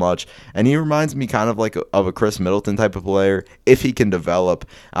so much, and he reminds me kind of like of a Chris Middleton type of player if he can develop.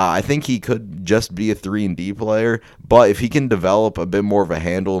 I think he could just be a 3-and-D player, but if he can develop a bit more of a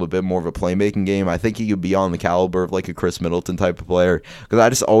handle and a bit more of a playmaking game, I think he could be on the caliber of like a Chris Middleton type of player. Because I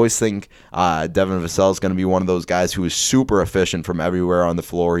just always think Devin Vassell is going to be one of those guys who is super efficient from everywhere on the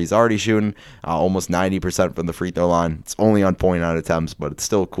floor. He's already shooting almost 90% from the free throw line. It's only on point-out attempts, but it's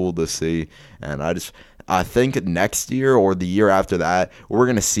still cool to see. And I think next year or the year after that, we're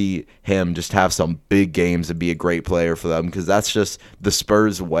going to see him just have some big games and be a great player for them because that's just the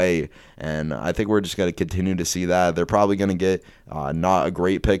Spurs way. And I think we're just going to continue to see that. They're probably going to get not a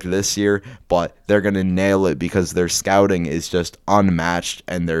great pick this year, but they're going to nail it because their scouting is just unmatched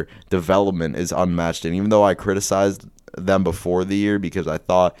and their development is unmatched. And even though I criticized them before the year because I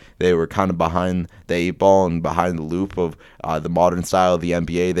thought they were kind of behind the 8 ball and behind the loop of the modern style of the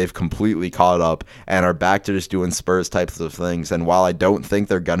NBA, they've completely caught up and are back to just doing Spurs types of things. And while I don't think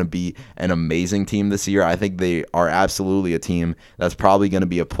they're going to be an amazing team this year, I think they are absolutely a team that's probably going to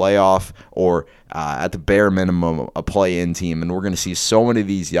be a playoff or at the bare minimum a play-in team. And we're going to see so many of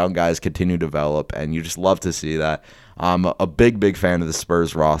these young guys continue to develop, and you just love to see that. I'm a big fan of the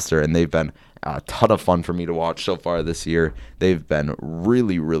Spurs roster, and they've been a ton of fun for me to watch so far this year. They've been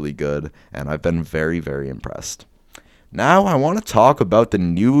really, really good, and I've been very, very impressed. Now I want to talk about the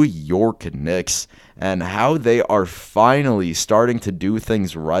New York Knicks and how they are finally starting to do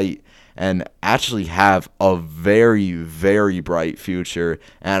things right and actually have a very, very bright future.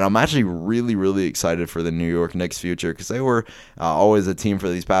 And I'm actually really, really excited for the New York Knicks future because they were always a team for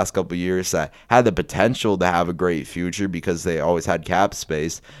these past couple years that had the potential to have a great future because they always had cap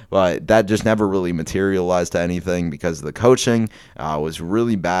space, but that just never really materialized to anything because the coaching was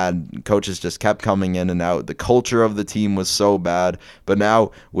really bad. Coaches just kept coming in and out. The culture of the team was so bad, but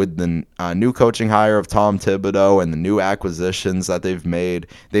now with the new coaching hire of Tom Thibodeau and the new acquisitions that they've made,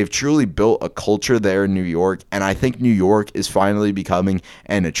 they've truly built a culture there in New York, and I think New York is finally becoming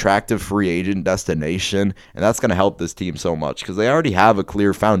an attractive free agent destination, and that's going to help this team so much because they already have a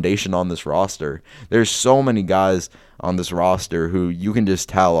clear foundation on this roster. There's so many guys on this roster who you can just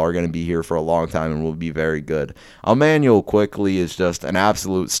tell are going to be here for a long time and will be very good. Immanuel Quickley is just an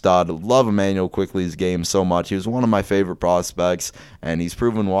absolute stud. Love Immanuel Quickley's game so much. He was one of my favorite prospects, and he's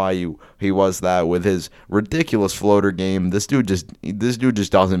proven why he was that with his ridiculous floater game. This dude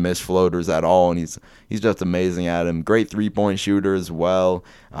just doesn't miss floaters at all, and he's just amazing at him. Great 3-point shooter as well.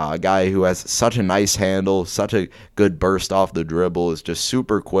 A guy who has such a nice handle, such a good burst off the dribble, is just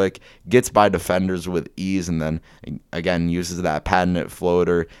super quick, gets by defenders with ease, and then again uses that patented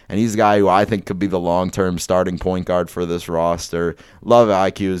floater. And he's a guy who I think could be the long-term starting point guard for this roster. Love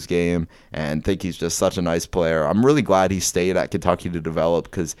IQ's game and think he's just such a nice player. I'm really glad he stayed at Kentucky to develop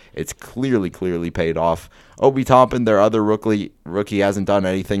because it's clearly paid off. Obi Toppin, their other rookie, hasn't done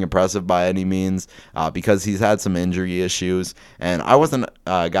anything impressive by any means because he's had some injury issues. And I wasn't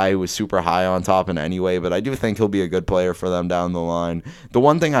a guy who was super high on Toppin anyway, but I do think he'll be a good player for them down the line. The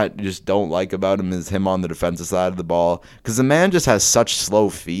one thing I just don't like about him is him on the defensive side of the ball because the man just has such slow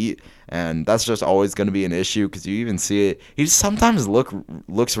feet. And that's just always going to be an issue because you even see it. He just sometimes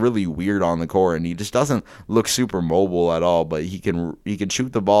looks really weird on the court, and he just doesn't look super mobile at all. But he can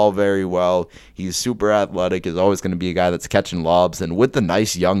shoot the ball very well. He's super athletic. Is always going to be a guy that's catching lobs. And with the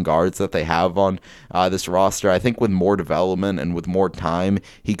nice young guards that they have on this roster, I think with more development and with more time,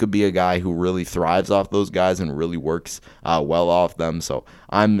 he could be a guy who really thrives off those guys and really works well off them. So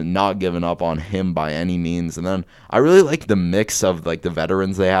I'm not giving up on him by any means. And then I really like the mix of like the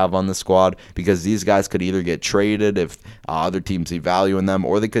veterans they have on the squad because these guys could either get traded if other teams see value in them,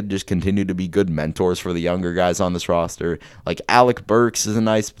 or they could just continue to be good mentors for the younger guys on this roster. Like Alec Burks is a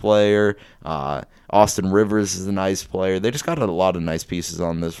nice player. Austin Rivers is a nice player. They just got a lot of nice pieces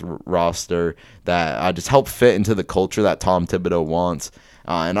on this roster that just help fit into the culture that Tom Thibodeau wants.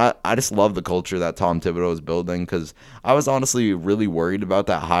 And I just love the culture that Tom Thibodeau is building because I was honestly really worried about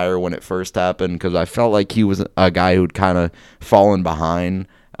that hire when it first happened because I felt like he was a guy who'd kind of fallen behind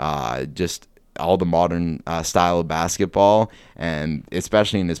just all the modern style of basketball, and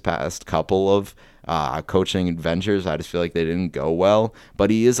especially in his past couple of coaching adventures, I just feel like they didn't go well. But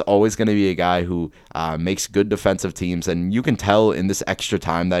he is always going to be a guy who makes good defensive teams, and you can tell in this extra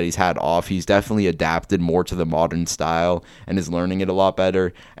time that he's had off, he's definitely adapted more to the modern style and is learning it a lot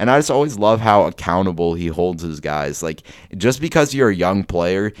better. And I just always love how accountable he holds his guys. Like, just because you're a young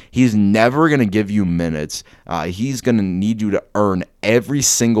player, he's never going to give you minutes. He's going to need you to earn every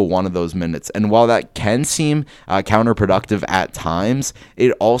single one of those minutes. And while that can seem counterproductive at times,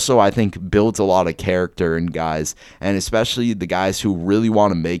 it also, I think, builds a lot of character in guys. And especially the guys who really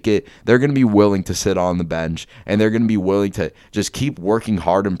want to make it, they're going to be willing to sit on the bench, and they're going to be willing to just keep working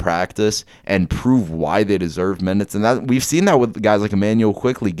hard in practice and prove why they deserve minutes. And that we've seen that with guys like Immanuel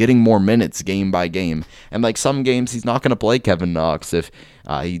Quickley getting more minutes game by game. And like some games, he's not going to play Kevin Knox if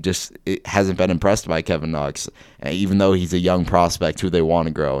he just hasn't been impressed by Kevin Knox, even though he's a young prospect who they want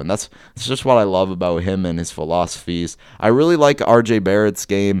to grow. And that's just what I love about him and his philosophies. I really like RJ Barrett's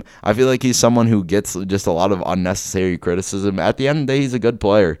game. I feel like he's someone who gets just a lot of unnecessary criticism. At the end of the day, he's a good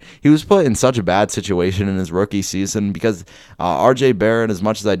player. He was put in such a bad situation in his rookie season because RJ Barrett, as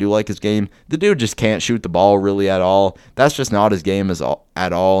much as I do like his game, the dude just can't shoot the ball really at all. That's just not his game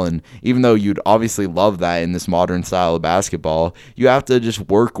at all. And even though you'd obviously love that in this modern style of basketball, you have to just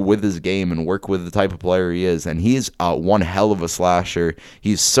work with his game and work with the type of player he is. And he's one hell of a slasher.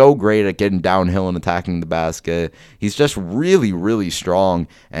 He's so great at getting downhill and attacking the basket. He's just really, really strong,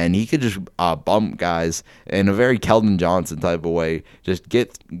 and he could just bump guys in a very Keldon Johnson type of way. Just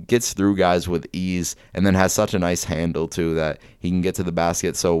gets through guys with ease, and then has such a nice handle too that he can get to the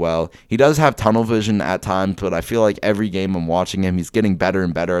basket so well. He does have tunnel vision at times, but I feel like every game I'm watching him, he's getting better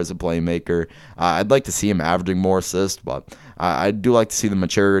and better as a playmaker. I'd like to see him averaging more assists, but I do like to see the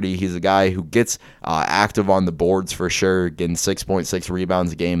maturity. He's a guy who gets active on the boards for sure, getting 6.6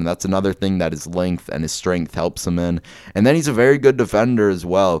 rebounds a game. And that's another thing that his length and his strength helps him in. And then he's a very good defender as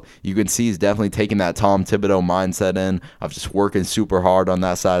well. You can see he's definitely taking that Tom Thibodeau mindset in of just working super hard on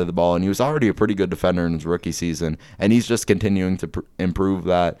that side of the ball. And he was already a pretty good defender in his rookie season, and he's just continuing to improve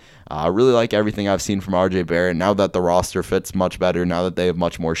that. I really like everything I've seen from RJ Barrett. Now that the roster fits much better, now that they have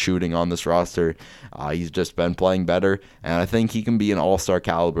much more shooting on this roster, he's just been playing better, and I think he can be an all-star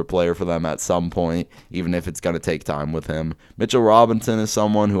caliber player for them at some point, even if it's going to take time with him. Mitchell Robinson is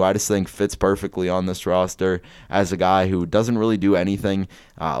someone who I just think fits perfectly on this roster as a guy who doesn't really do anything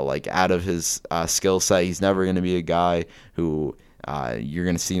like out of his skill set. He's never going to be a guy who you're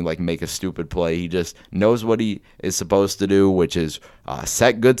going to see him like make a stupid play. He just knows what he is supposed to do, which is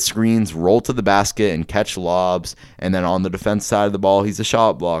set good screens, roll to the basket, and catch lobs. And then on the defense side of the ball, he's a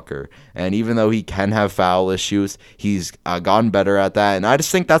shot blocker. And even though he can have foul issues, he's gotten better at that. And I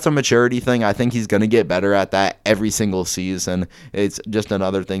just think that's a maturity thing. I think he's going to get better at that every single season. It's just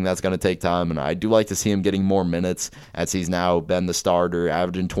another thing that's going to take time. And I do like to see him getting more minutes as he's now been the starter,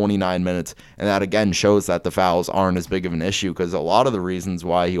 averaging 29 minutes. And that, again, shows that the fouls aren't as big of an issue, because a lot of the reasons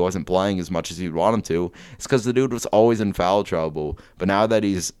why he wasn't playing as much as you'd want him to is because the dude was always in foul trouble. But now that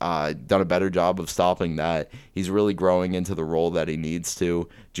he's done a better job of stopping that, he's really growing into the role that he needs to.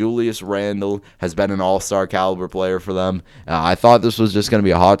 Julius Randle has been an all-star caliber player for them. I thought this was just going to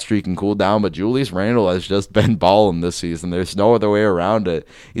be a hot streak and cool down, but Julius Randle has just been balling this season. There's no other way around it.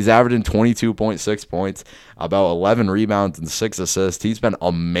 He's averaging 22.6 points, about 11 rebounds and 6 assists. He's been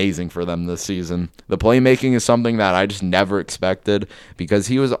amazing for them this season. The playmaking is something that I just never expected, because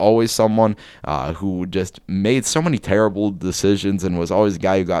he was always someone who just made so many terrible decisions and was always a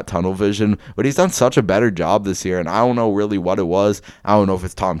guy who got tunnel vision. But he's done such a better job this year, and I don't know really what it was. I don't know if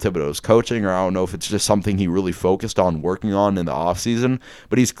it's Tom Thibodeau's coaching, or I don't know if it's just something he really focused on working on in the offseason,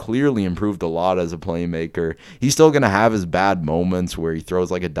 but he's clearly improved a lot as a playmaker. He's still going to have his bad moments where he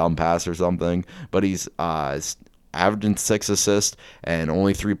throws like a dumb pass or something, but he's averaging 6 assists and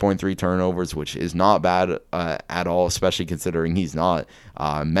only 3.3 turnovers, which is not bad at all, especially considering he's not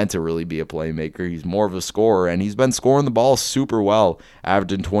meant to really be a playmaker. He's more of a scorer, and he's been scoring the ball super well,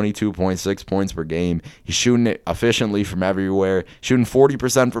 averaging 22.6 points per game. He's shooting it efficiently from everywhere, shooting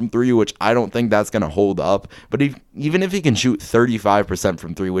 40% from 3, which I don't think that's going to hold up. But even if he can shoot 35%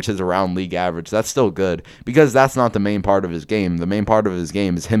 from 3, which is around league average, that's still good, because that's not the main part of his game. The main part of his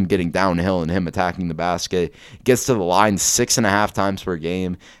game is him getting downhill and him attacking the basket. He gets to the line 6.5 times per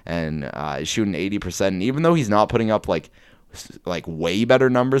game and shooting 80%. And even though he's not putting up like way better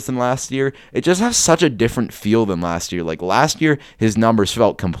numbers than last year, it just has such a different feel than last year. Like last year, his numbers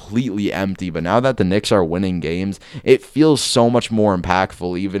felt completely empty, but now that the Knicks are winning games, it feels so much more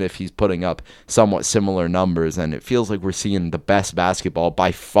impactful, even if he's putting up somewhat similar numbers, and it feels like we're seeing the best basketball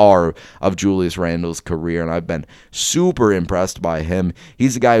by far of Julius Randle's career, and I've been super impressed by him.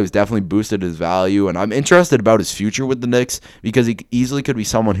 He's a guy who's definitely boosted his value, and I'm interested about his future with the Knicks, because he easily could be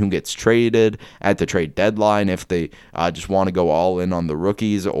someone who gets traded at the trade deadline if they just want to go all in on the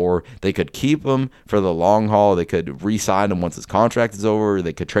rookies, or they could keep him for the long haul. They could re-sign him once his contract is over.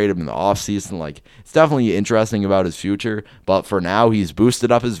 They could trade him in the offseason. Like, it's definitely interesting about his future, but for now, he's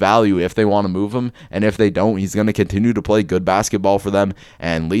boosted up his value if they want to move him, and if they don't, he's going to continue to play good basketball for them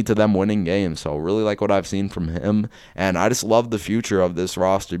and lead to them winning games. So really like what I've seen from him, and I just love the future of this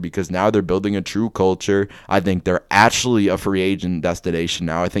roster, because now they're building a true culture. I think they're actually a free agent destination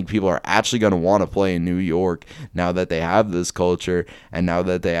now. I think people are actually going to want to play in New York now that they have this culture, and now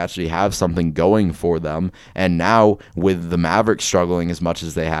that they actually have something going for them. And now with the Mavericks struggling as much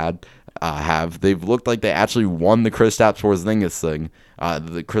as they they've looked like they actually won the Kristaps Porzingis thing.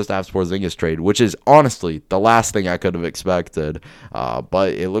 The Kristaps Porzingis trade, which is honestly the last thing I could have expected.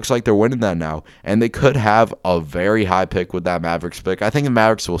 But it looks like they're winning that now, and they could have a very high pick with that Mavericks pick. I think the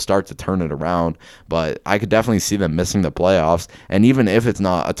Mavericks will start to turn it around, but I could definitely see them missing the playoffs. And even if it's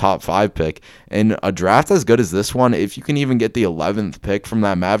not a top 5 pick in a draft as good as this one, if you can even get the 11th pick from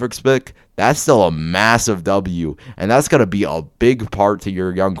that Mavericks pick, that's still a massive W, and that's going to be a big part to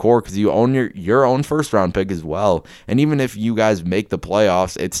your young core, because you own your own first-round pick as well. And even if you guys make the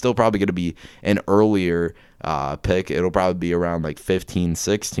playoffs, it's still probably going to be an earlier pick. It'll probably be around like 15,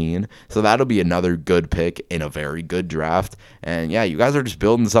 16. So that'll be another good pick in a very good draft. And yeah, you guys are just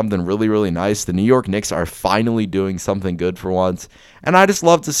building something really, really nice. The New York Knicks are finally doing something good for once. And I just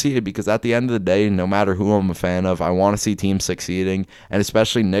love to see it, because at the end of the day, no matter who I'm a fan of, I want to see teams succeeding. And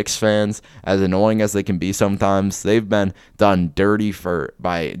especially Knicks fans, as annoying as they can be sometimes, they've been done dirty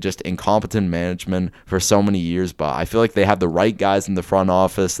by just incompetent management for so many years. But I feel like they have the right guys in the front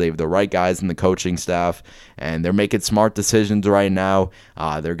office. They have the right guys in the coaching staff, and they're making smart decisions right now.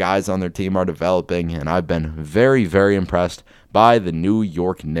 Their guys on their team are developing, and I've been very, very impressed by the New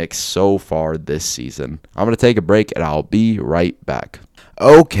York Knicks so far this season. I'm going to take a break, and I'll be right back.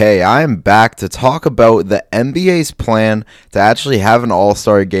 Okay, I am back to talk about the NBA's plan to actually have an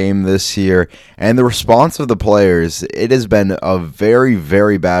all-star game this year and the response of the players. It has been a very,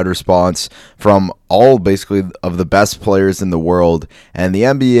 very bad response from all basically of the best players in the world, and the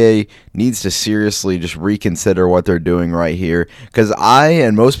NBA needs to seriously just reconsider what they're doing right here, because I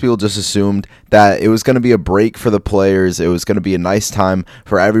and most people just assumed that it was going to be a break for the players. It was going to be a nice time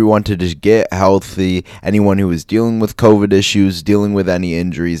for everyone to just get healthy. Anyone who was dealing with COVID issues, dealing with any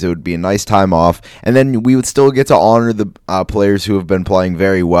injuries. It would be a nice time off, and then we would still get to honor the players who have been playing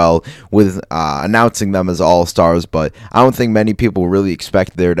very well with announcing them as all-stars. But I don't think many people really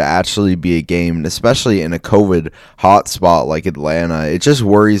expect there to actually be a game, and especially in a COVID hotspot like Atlanta. It just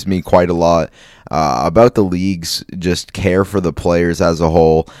worries me quite a lot about the league's just care for the players as a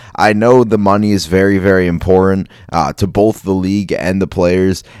whole. I know the money is very, very important to both the league and the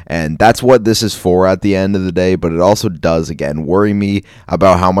players, and that's what this is for at the end of the day, but it also does, again, worry me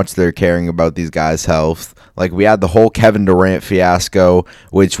about how much they're caring about these guys' health. Like, we had the whole Kevin Durant fiasco,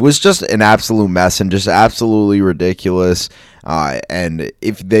 which was just an absolute mess and just absolutely ridiculous. And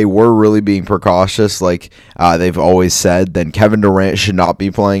if they were really being precautious, like they've always said, then Kevin Durant should not be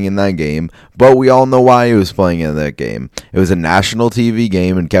playing in that game. But we all know why he was playing in that game. It was a national TV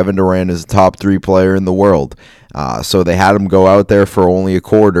game, and Kevin Durant is a top 3 player in the world. So they had him go out there for only a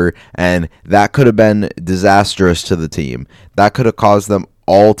quarter, and that could have been disastrous to the team. That could have caused them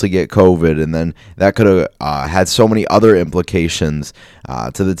all to get COVID, and then that could have had so many other implications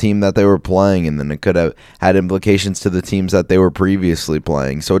to the team that they were playing, and then it could have had implications to the teams that they were previously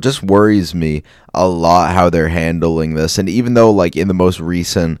playing. So it just worries me a lot how they're handling this. And even though, like, in the most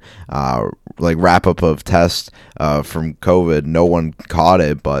recent wrap-up of tests from COVID, no one caught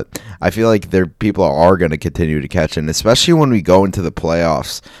it, but I feel like people are going to continue to catch it, and especially when we go into the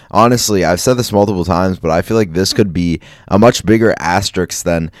playoffs. Honestly, I've said this multiple times, but I feel like this could be a much bigger asterisk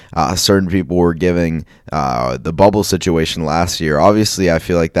than certain people were giving the bubble situation last year. Obviously, I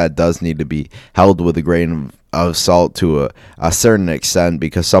feel like that does need to be held with a grain of salt to a certain extent,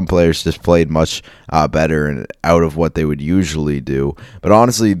 because some players just played much better and out of what they would usually do. But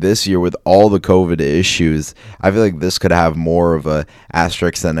honestly, this year with all the COVID issues, I feel like this could have more of a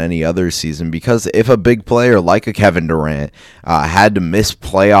asterisk than any other season, because if a big player like a Kevin Durant had to miss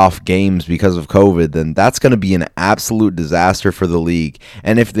playoff games because of COVID, then that's going to be an absolute disaster for the league.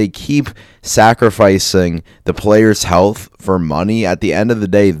 And if they keep sacrificing the players' health for money, at the end of the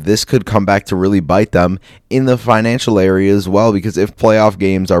day, this could come back to really bite them in the financial area as well, because if playoff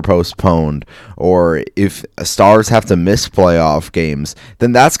games are postponed, or if stars have to miss playoff games,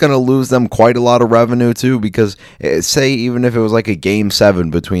 then that's going to lose them quite a lot of revenue too, because say even if it was like a game 7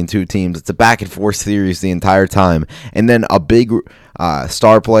 between two teams, it's a back and forth series the entire time, and then a big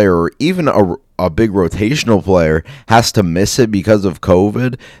star player or even a big rotational player has to miss it because of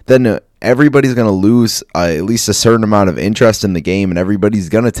COVID, then everybody's going to lose at least a certain amount of interest in the game, and everybody's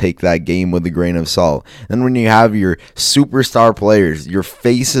going to take that game with a grain of salt. Then when you have your superstar players, your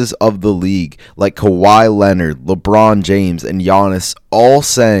faces of the league, like Kawhi Leonard, LeBron James, and Giannis, all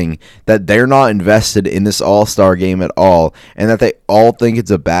saying that they're not invested in this all-star game at all, and that they all think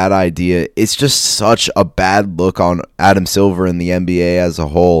it's a bad idea, it's just such a bad look on Adam Silver and the NBA as a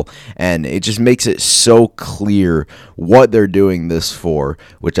whole, and it just makes it so clear what they're doing this for,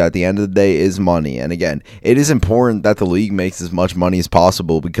 which at the end of the day is money. And again, it is important that the league makes as much money as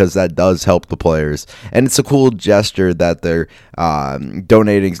possible, because that does help the players, and it's a cool gesture that they're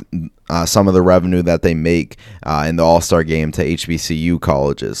donating some of the revenue that they make in the All-Star game to HBCU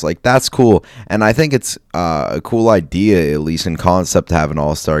colleges. Like, that's cool, and I think it's a cool idea, at least in concept, to have an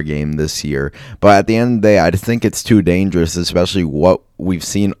All-Star game this year. But at the end of the day, I just think it's too dangerous, especially what we've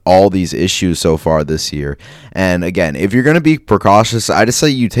seen all these issues so far this year. And again, if you're going to be precautious, I just say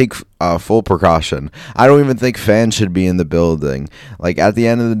you take full precaution. I don't even think fans should be in the building. Like, at the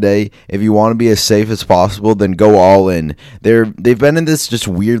end of the day, if you want to be as safe as possible, then go all in. They've been in this just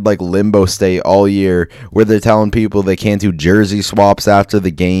weird like limbo state all year, where they're telling people they can't do jersey swaps after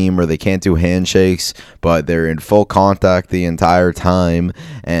the game, or they can't do handshakes, but they're in full contact the entire time.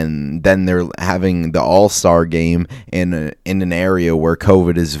 And then they're having the All-Star game in an area where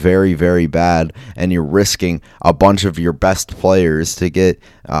COVID is very, very bad, and you're risking a bunch of your best players to get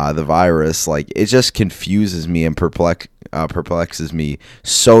the virus. Like, it just confuses me and perplexes me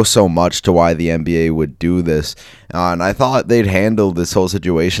so much to why the NBA would do this. And I thought they'd handle this whole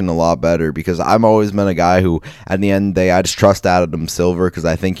situation a lot better, because I've always been a guy who, at the end of the day, I just trust Adam Silver, because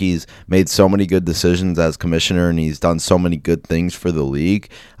I think he's made so many good decisions as commissioner, and he's done so many good things for the league.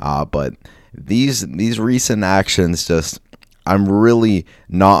 But these recent actions just, I'm really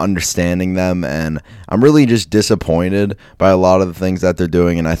not understanding them, and I'm really just disappointed by a lot of the things that they're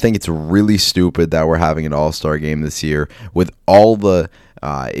doing, and I think it's really stupid that we're having an All-Star game this year with all the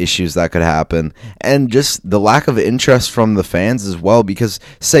issues that could happen, and just the lack of interest from the fans as well, because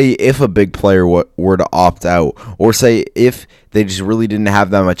say if a big player were to opt out, or say if they just really didn't have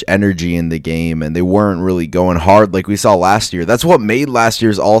that much energy in the game, and they weren't really going hard like we saw last year. That's what made last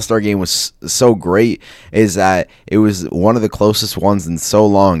year's All-Star game was so great, is that it was one of the closest ones in so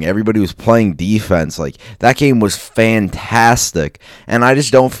long. Everybody was playing defense. Like, that game was fantastic, and I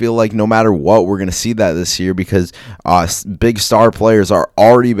just don't feel like no matter what, we're going to see that this year, because big star players are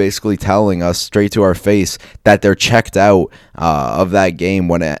already basically telling us straight to our face that they're checked out of that game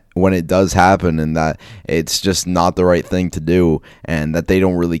when it does happen, and that it's just not the right thing to do, and that they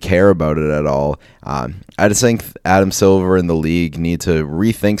don't really care about it at all. I just think Adam Silver and the league need to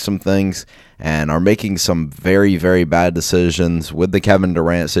rethink some things, and are making some very, very bad decisions with the Kevin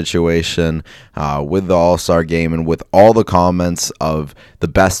Durant situation, with the All-Star game, and with all the comments of the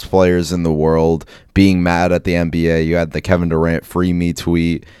best players in the world being mad at the NBA. You had the Kevin Durant free me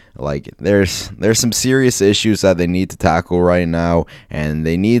tweet. Like, there's some serious issues that they need to tackle right now, and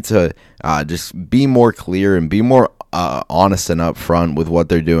they need to just be more clear and be more honest and upfront with what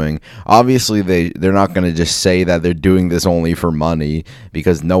they're doing. Obviously, they're not going to just say that they're doing this only for money,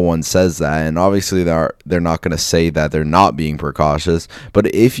 because no one says that, and obviously they're not going to say that they're not being precautious.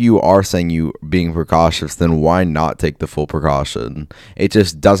 But if you are saying you being precautious, then why not take the full precaution? It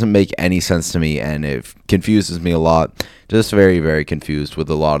just doesn't make any sense to me, and it confuses me a lot. Just very, very confused with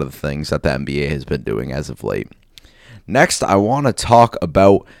a lot of the things that the NBA has been doing as of late. Next, I want to talk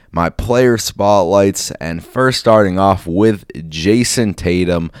about my player spotlights, and first starting off with Jayson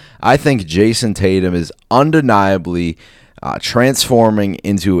Tatum. I think Jayson Tatum is undeniably transforming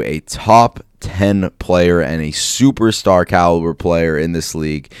into a top 10 player and a superstar caliber player in this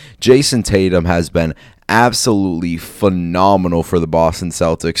league. Jayson Tatum has been absolutely phenomenal for the Boston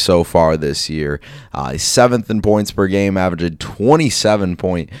Celtics so far this year. He's 7th in points per game, averaging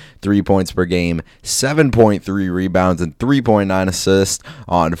 27.3 points per game, 7.3 rebounds, and 3.9 assists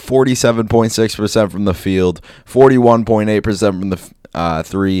on 47.6% from the field, 41.8% from the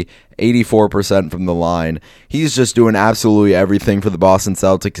three, 84% from the line. He's just doing absolutely everything for the Boston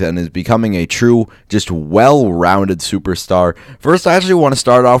Celtics and is becoming a true, just well-rounded superstar. First, I actually want to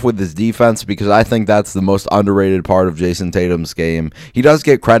start off with his defense, because I think that's the most underrated part of Jayson Tatum's game. He does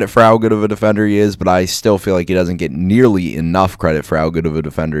get credit for how good of a defender he is, but I still feel like he doesn't get nearly enough credit for how good of a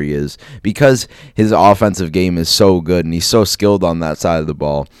defender he is, because his offensive game is so good and he's so skilled on that side of the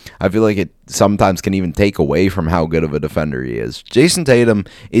ball. I feel like it sometimes can even take away from how good of a defender he is. Jayson Tatum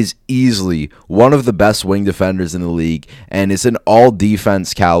is easily one of the best wing defenders in the league, and is an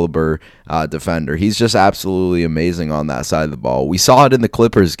all-defense caliber defender. He's just absolutely amazing on that side of the ball. We saw it in the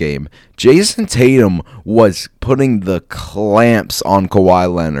Clippers game. Jayson Tatum was putting the clamps on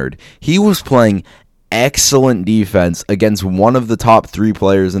Kawhi Leonard. He was playing excellent defense against one of the top 3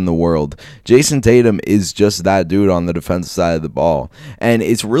 players in the world. Jayson Tatum is just that dude on the defensive side of the ball. And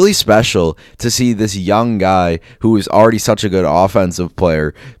it's really special to see this young guy who is already such a good offensive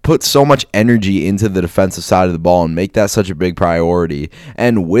player put so much energy into the defensive side of the ball and make that such a big priority.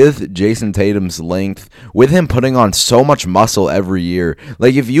 And with Jayson Tatum's length, with him putting on so much muscle every year,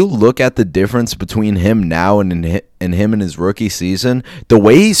 like, if you look at the difference between him now and him in his rookie season, the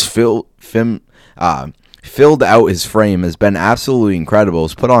way he's filled out his frame has been absolutely incredible.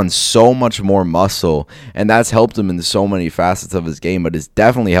 He's put on so much more muscle, and that's helped him in so many facets of his game, but it's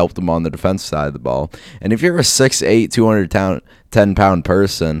definitely helped him on the defensive side of the ball. And if you're a 6'8", 210-pound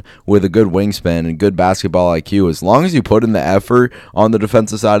person with a good wingspan and good basketball IQ, as long as you put in the effort on the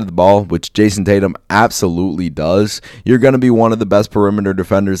defensive side of the ball, which Jayson Tatum absolutely does, you're going to be one of the best perimeter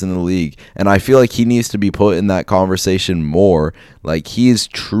defenders in the league. And I feel like he needs to be put in that conversation more. Like, he is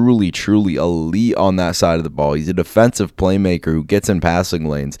truly, truly elite on that side of the ball. He's a defensive playmaker who gets in passing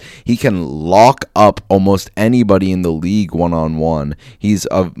lanes. He can lock up almost anybody in the league one-on-one. He's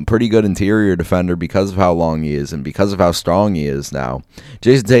a pretty good interior defender because of how long he is and because of how strong he is now.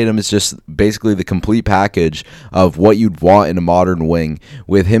 Jayson Tatum is just basically the complete package of what you'd want in a modern wing,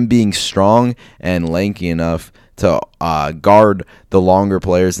 with him being strong and lanky enough to guard the longer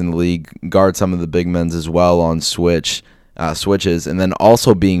players in the league, guard some of the big men as well on switches, and then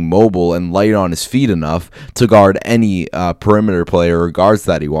also being mobile and light on his feet enough to guard any perimeter player or guards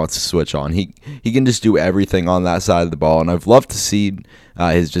that he wants to switch on. He can just do everything on that side of the ball, and I've loved to see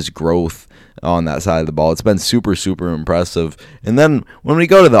his just growth on that side of the ball. It's been super, super impressive. And then when we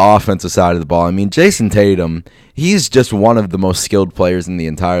go to the offensive side of the ball, I mean, Jayson Tatum, he's just one of the most skilled players in the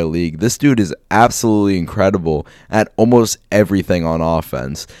entire league. This dude is absolutely incredible at almost everything on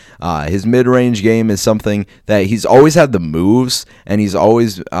offense. His mid-range game is something that he's always had the moves, and he's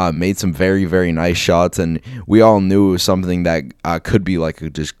always made some very, very nice shots, and we all knew it was something that could be like a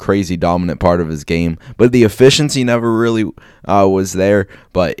just crazy dominant part of his game. But the efficiency never really was there,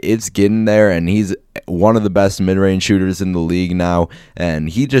 but it's getting there, and he's one of the best mid-range shooters in the league now, and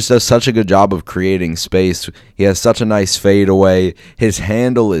he just does such a good job of creating space. He has such a nice fadeaway. His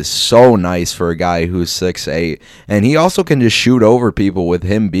handle is so nice for a guy who's 6'8", and he also can just shoot over people with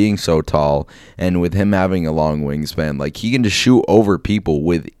him being so tall and with him having a long wingspan. Like, he can just shoot over people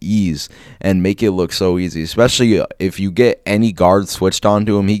with ease and make it look so easy, especially if you get any guard switched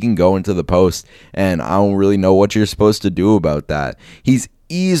onto him. He can go into the post, and I don't really know what you're supposed to do about that. He's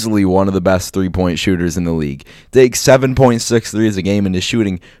easily one of the best three-point shooters in the league. Takes 7.6 threes a game and is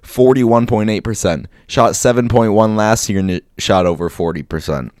shooting 41.8%. Shot 7.1 last year and shot over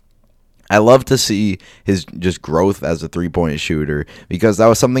 40%. I love to see his just growth as a three-point shooter, because that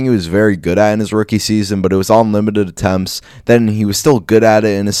was something he was very good at in his rookie season, but it was all limited attempts. Then he was still good at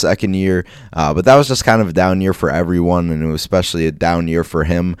it in his second year, but that was just kind of a down year for everyone, and it was especially a down year for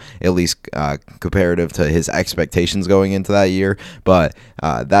him, at least comparative to his expectations going into that year. But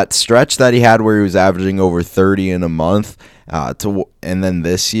that stretch that he had where he was averaging over 30 in a month, and then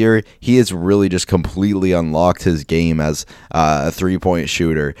this year, he has really just completely unlocked his game as a three-point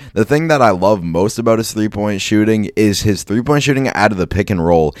shooter. The thing that I love most about his three-point shooting is his three-point shooting out of the pick and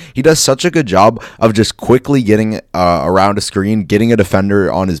roll. He does such a good job of just quickly getting around a screen, getting a defender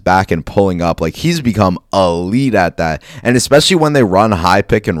on his back, and pulling up. Like, he's become elite at that. And especially when they run high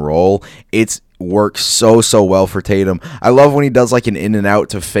pick and roll, it's works so well for Tatum. I love when he does like an in and out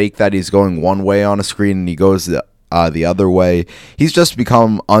to fake that he's going one way on a screen and he goes the other way. He's just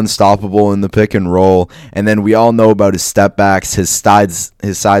become unstoppable in the pick and roll. And then we all know about his step backs, his side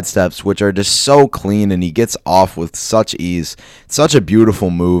steps, which are just so clean, and he gets off with such ease. It's such a beautiful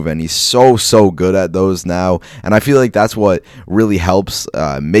move, and he's so good at those now. And I feel like that's what really helps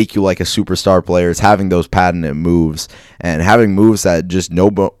make you like a superstar player, is having those patented moves and having moves that just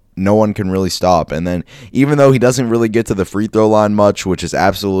no one can really stop. And then even though he doesn't really get to the free throw line much, which is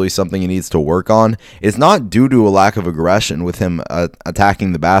absolutely something he needs to work on, it's not due to a lack of aggression with him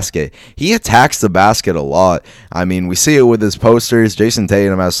attacking the basket. He attacks the basket a lot. I mean, we see it with his posters. Jason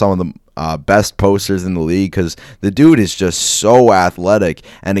Tatum has some of the best posters in the league because the dude is just so athletic.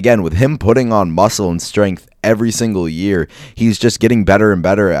 And again, with him putting on muscle and strength every single year, he's just getting better and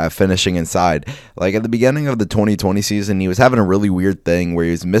better at finishing inside. Like at the beginning of the 2020 season, he was having a really weird thing where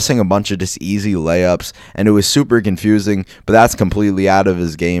he was missing a bunch of just easy layups, and it was super confusing, but that's completely out of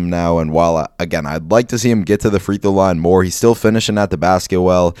his game now. And while, again, I'd like to see him get to the free throw line more, he's still finishing at the basket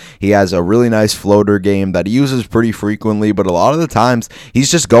well. He has a really nice floater game that he uses pretty frequently, but a lot of the times he's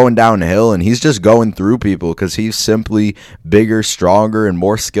just going downhill and he's just going through people because he's simply bigger, stronger, and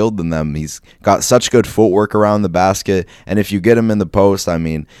more skilled than them. He's got such good footwork around the basket, and if you get him in the post, I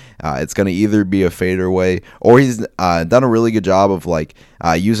mean, it's going to either be a fadeaway, or he's done a really good job of like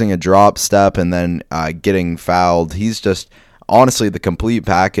using a drop step and then getting fouled. He's just honestly the complete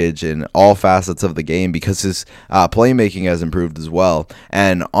package in all facets of the game because his playmaking has improved as well.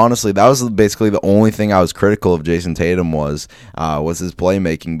 And honestly, that was basically the only thing I was critical of Jason Tatum was his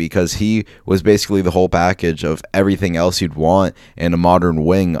playmaking, because he was basically the whole package of everything else you'd want in a modern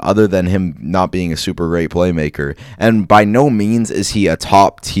wing, other than him not being a super great playmaker. And by no means is he a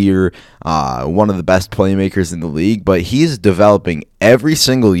top tier one of the best playmakers in the league, but he's developing every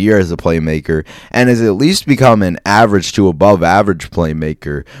single year as a playmaker and has at least become an average to above average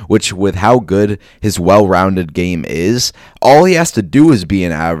playmaker, which with how good his well-rounded game is, all he has to do is be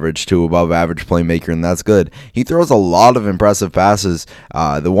an average to above average playmaker, and that's good. He throws a lot of impressive passes.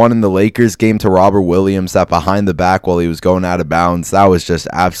 The one in the Lakers game to Robert Williams, that behind the back while he was going out of bounds, that was just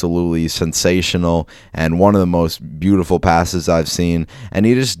absolutely sensational and one of the most beautiful passes I've seen. And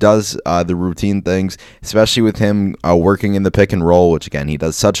he just does the routine things, especially with him working in the pick and roll, which again he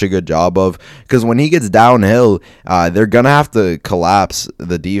does such a good job of, because when he gets downhill, they're gonna have to collapse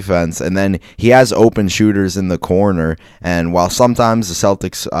the defense, and then he has open shooters in the corner. And while sometimes the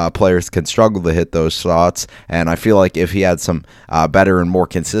Celtics players can struggle to hit those shots, and I feel like if he had some better and more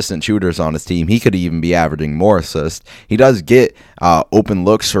consistent shooters on his team, he could even be averaging more assists. He does get open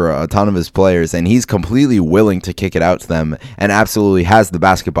looks for a ton of his players, and he's completely willing to kick it out to them and absolutely has the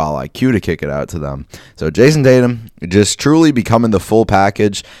basketball IQ to kick it out to them. So Jason Tatum just truly becoming the full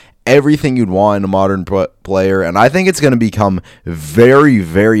package, everything you'd want in a modern player, and I think it's going to become very,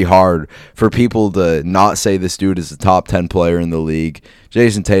 very hard for people to not say this dude is a top 10 player in the league.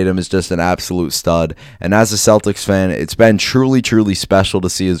 Jason Tatum is just an absolute stud, and as a Celtics fan, it's been truly, truly special to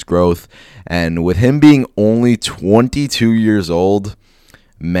see his growth. And with him being only 22 years old,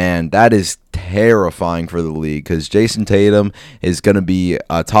 man, that is terrifying for the league because Jason Tatum is going to be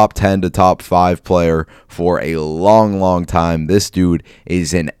a top 10 to top 5 player for a long, long time. This dude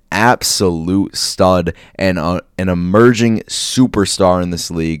is an absolute stud and an emerging superstar in this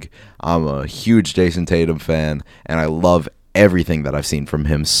league. I'm a huge Jason Tatum fan, and I love everything that I've seen from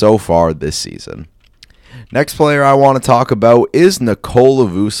him so far this season. Next player I want to talk about is Nikola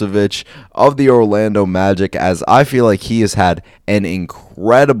Vucevic of the Orlando Magic, as I feel like he has had an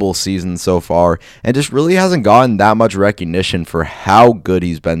incredible season so far and just really hasn't gotten that much recognition for how good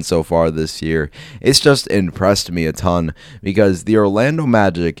he's been so far this year. It's just impressed me a ton because the Orlando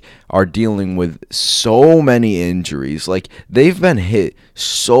Magic are dealing with so many injuries. Like, they've been hit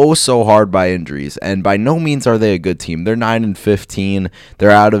so hard by injuries, and by no means are they a good team. They're 9-15.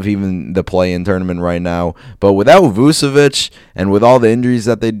 They're out of even the play-in tournament right now. But without Vucevic and with all the injuries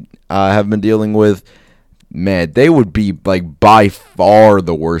that they have been dealing with, man, they would be like by far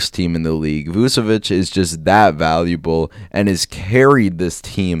the worst team in the league. Vucevic is just that valuable and has carried this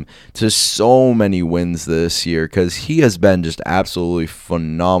team to so many wins this year because he has been just absolutely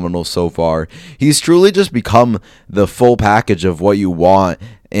phenomenal so far. He's truly just become the full package of what you want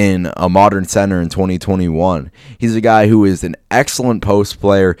in a modern center in 2021. He's a guy who is an excellent post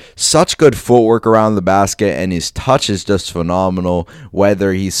player, such good footwork around the basket, and his touch is just phenomenal.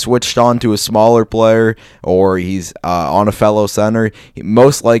 Whether he's switched on to a smaller player or he's on a fellow center,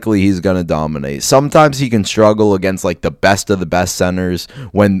 most likely he's going to dominate. Sometimes he can struggle against like the best of the best centers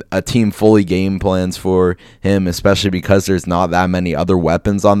when a team fully game plans for him, especially because there's not that many other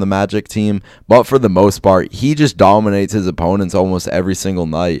weapons on the Magic team. But for the most part, he just dominates his opponents almost every single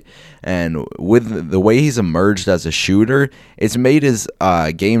night. And with the way he's emerged as a shooter, it's made his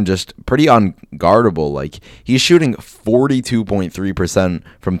game just pretty unguardable. Like, he's shooting 42.3%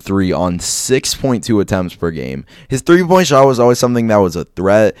 from 3 on 6.2 attempts per game. His 3-point shot was always something that was a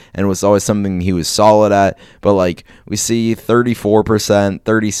threat and was always something he was solid at. But, like, we see 34%,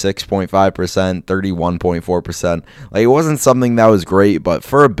 36.5%, 31.4%. Like, it wasn't something that was great, but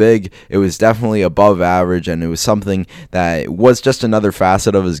for a big, it was definitely above average, and it was something that was just another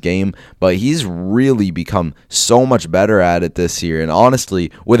facet of his game. But he's really become so much better at it this year. And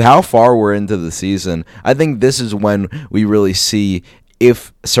honestly, with how far we're into the season, I think this is when we really see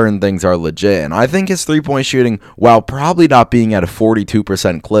if certain things are legit. And I think his 3-point shooting, while probably not being at a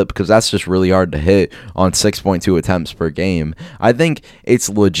 42% clip, because that's just really hard to hit on 6.2 attempts per game, I think it's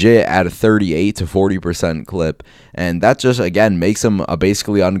legit at a 38 to 40% clip. And that just, again, makes him a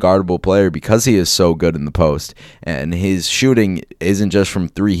basically unguardable player because he is so good in the post. And his shooting isn't just from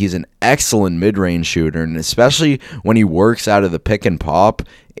 3. He's an excellent mid-range shooter. And especially when he works out of the pick and pop,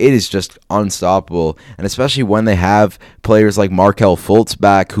 it is just unstoppable. And especially when they have players like Markelle Fultz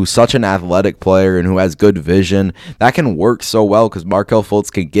back, who's such an athletic player and who has good vision, that can work so well because Markelle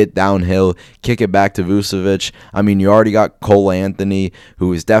Fultz can get downhill, kick it back to Vucevic. I mean, you already got Cole Anthony,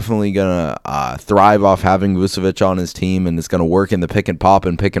 who is definitely going to thrive off having Vucevic on his team and is going to work in the pick and pop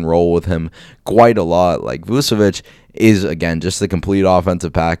and pick and roll with him quite a lot. Like, Vucevic is, again, just the complete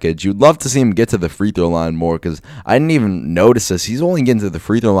offensive package. You'd love to see him get to the free throw line more because I didn't even notice this. He's only getting to the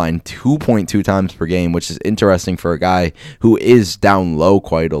free throw line 2.2 times per game, which is interesting for a guy who is down low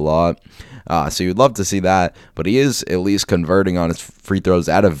quite a lot. So you'd love to see that, but he is at least converting on his free throws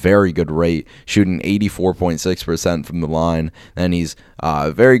at a very good rate, shooting 84.6% from the line. And he's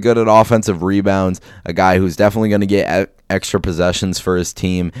very good at offensive rebounds, a guy who's definitely going to get extra possessions for his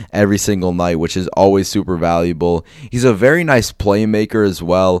team every single night, which is always super valuable. He's a very nice playmaker as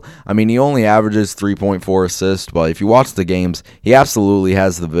well. I mean, he only averages 3.4 assists, but if you watch the games, he absolutely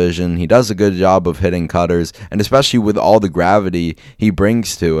has the vision. He does a good job of hitting cutters, and especially with all the gravity he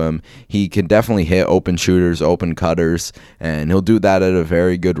brings to him, he can definitely hit open shooters, open cutters, and he'll do that at a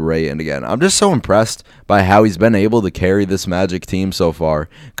very good rate. And again, I'm just so impressed by how he's been able to carry this Magic team so far,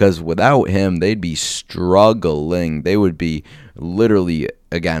 because without him, they'd be struggling. They would be literally,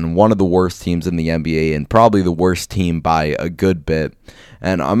 again, one of the worst teams in the NBA and probably the worst team by a good bit.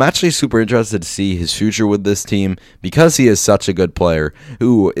 And I'm actually super interested to see his future with this team because he is such a good player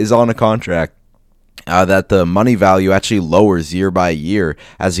who is on a contract that the money value actually lowers year by year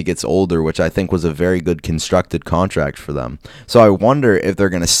as he gets older, which I think was a very good constructed contract for them. So I wonder if they're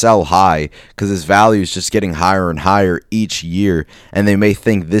going to sell high because his value is just getting higher and higher each year, and they may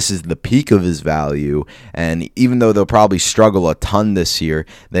think this is the peak of his value. And even though they'll probably struggle a ton this year,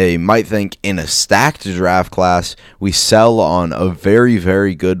 they might think in a stacked draft class, we sell on a very,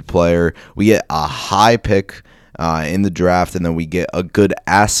 very good player. We get a high pick in the draft, and then we get a good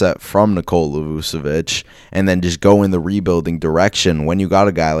asset from Nikola Vucevic, and then just go in the rebuilding direction when you got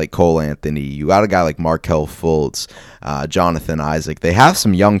a guy like Cole Anthony, you got a guy like Markelle Fultz, Jonathan Isaac. They have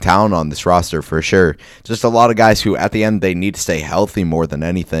some young talent on this roster for sure. Just a lot of guys who at the end they need to stay healthy more than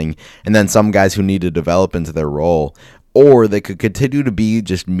anything, and then some guys who need to develop into their role. Or they could continue to be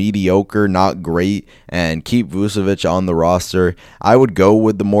just mediocre, not great, and keep Vucevic on the roster. I would go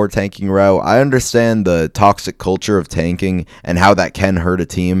with the more tanking route. I understand the toxic culture of tanking and how that can hurt a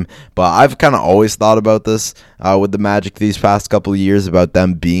team, but I've kind of always thought about this with the Magic these past couple of years, about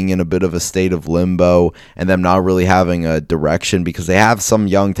them being in a bit of a state of limbo and them not really having a direction, because they have some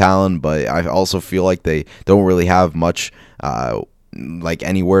young talent, but I also feel like they don't really have much like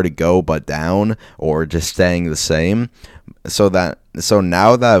anywhere to go but down, or just staying the same. So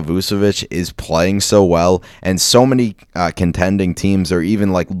now that Vucevic is playing so well, and so many contending teams, or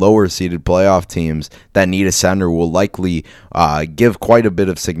even like lower seeded playoff teams that need a center, will likely give quite a bit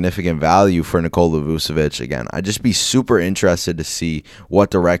of significant value for Nikola Vucevic. Again, I'd just be super interested to see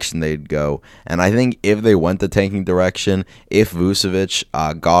what direction they'd go. And I think if they went the tanking direction, if Vucevic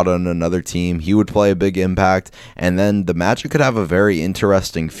got on another team, he would play a big impact. And then the Magic could have a very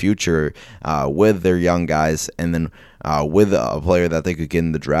interesting future with their young guys, and then with a player that they could get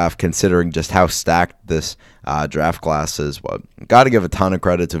in the draft, considering just how stacked this draft class is. But got to give a ton of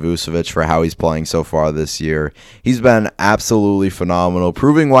credit to Vucevic for how he's playing so far this year. He's been absolutely phenomenal,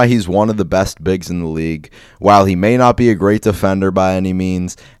 proving why he's one of the best bigs in the league. While he may not be a great defender by any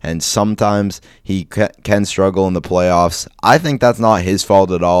means, and sometimes he can struggle in the playoffs, I think that's not his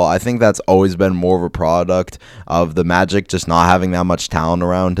fault at all. I think that's always been more of a product of the Magic just not having that much talent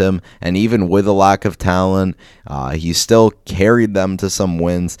around him. And even with a lack of talent, he's still carried them to some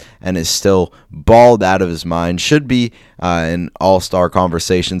wins and is still balled out of his mind. Should be in all-star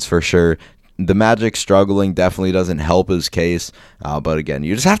conversations for sure. The Magic struggling definitely doesn't help his case, but again,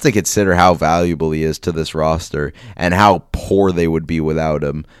 you just have to consider how valuable he is to this roster and how poor they would be without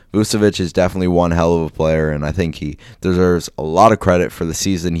him. Vucevic is definitely one hell of a player, and I think he deserves a lot of credit for the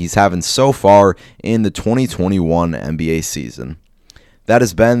season he's having so far in the 2021 NBA season. That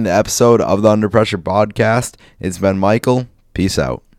has been the episode of the Under Pressure podcast. It's been Michael. Peace out.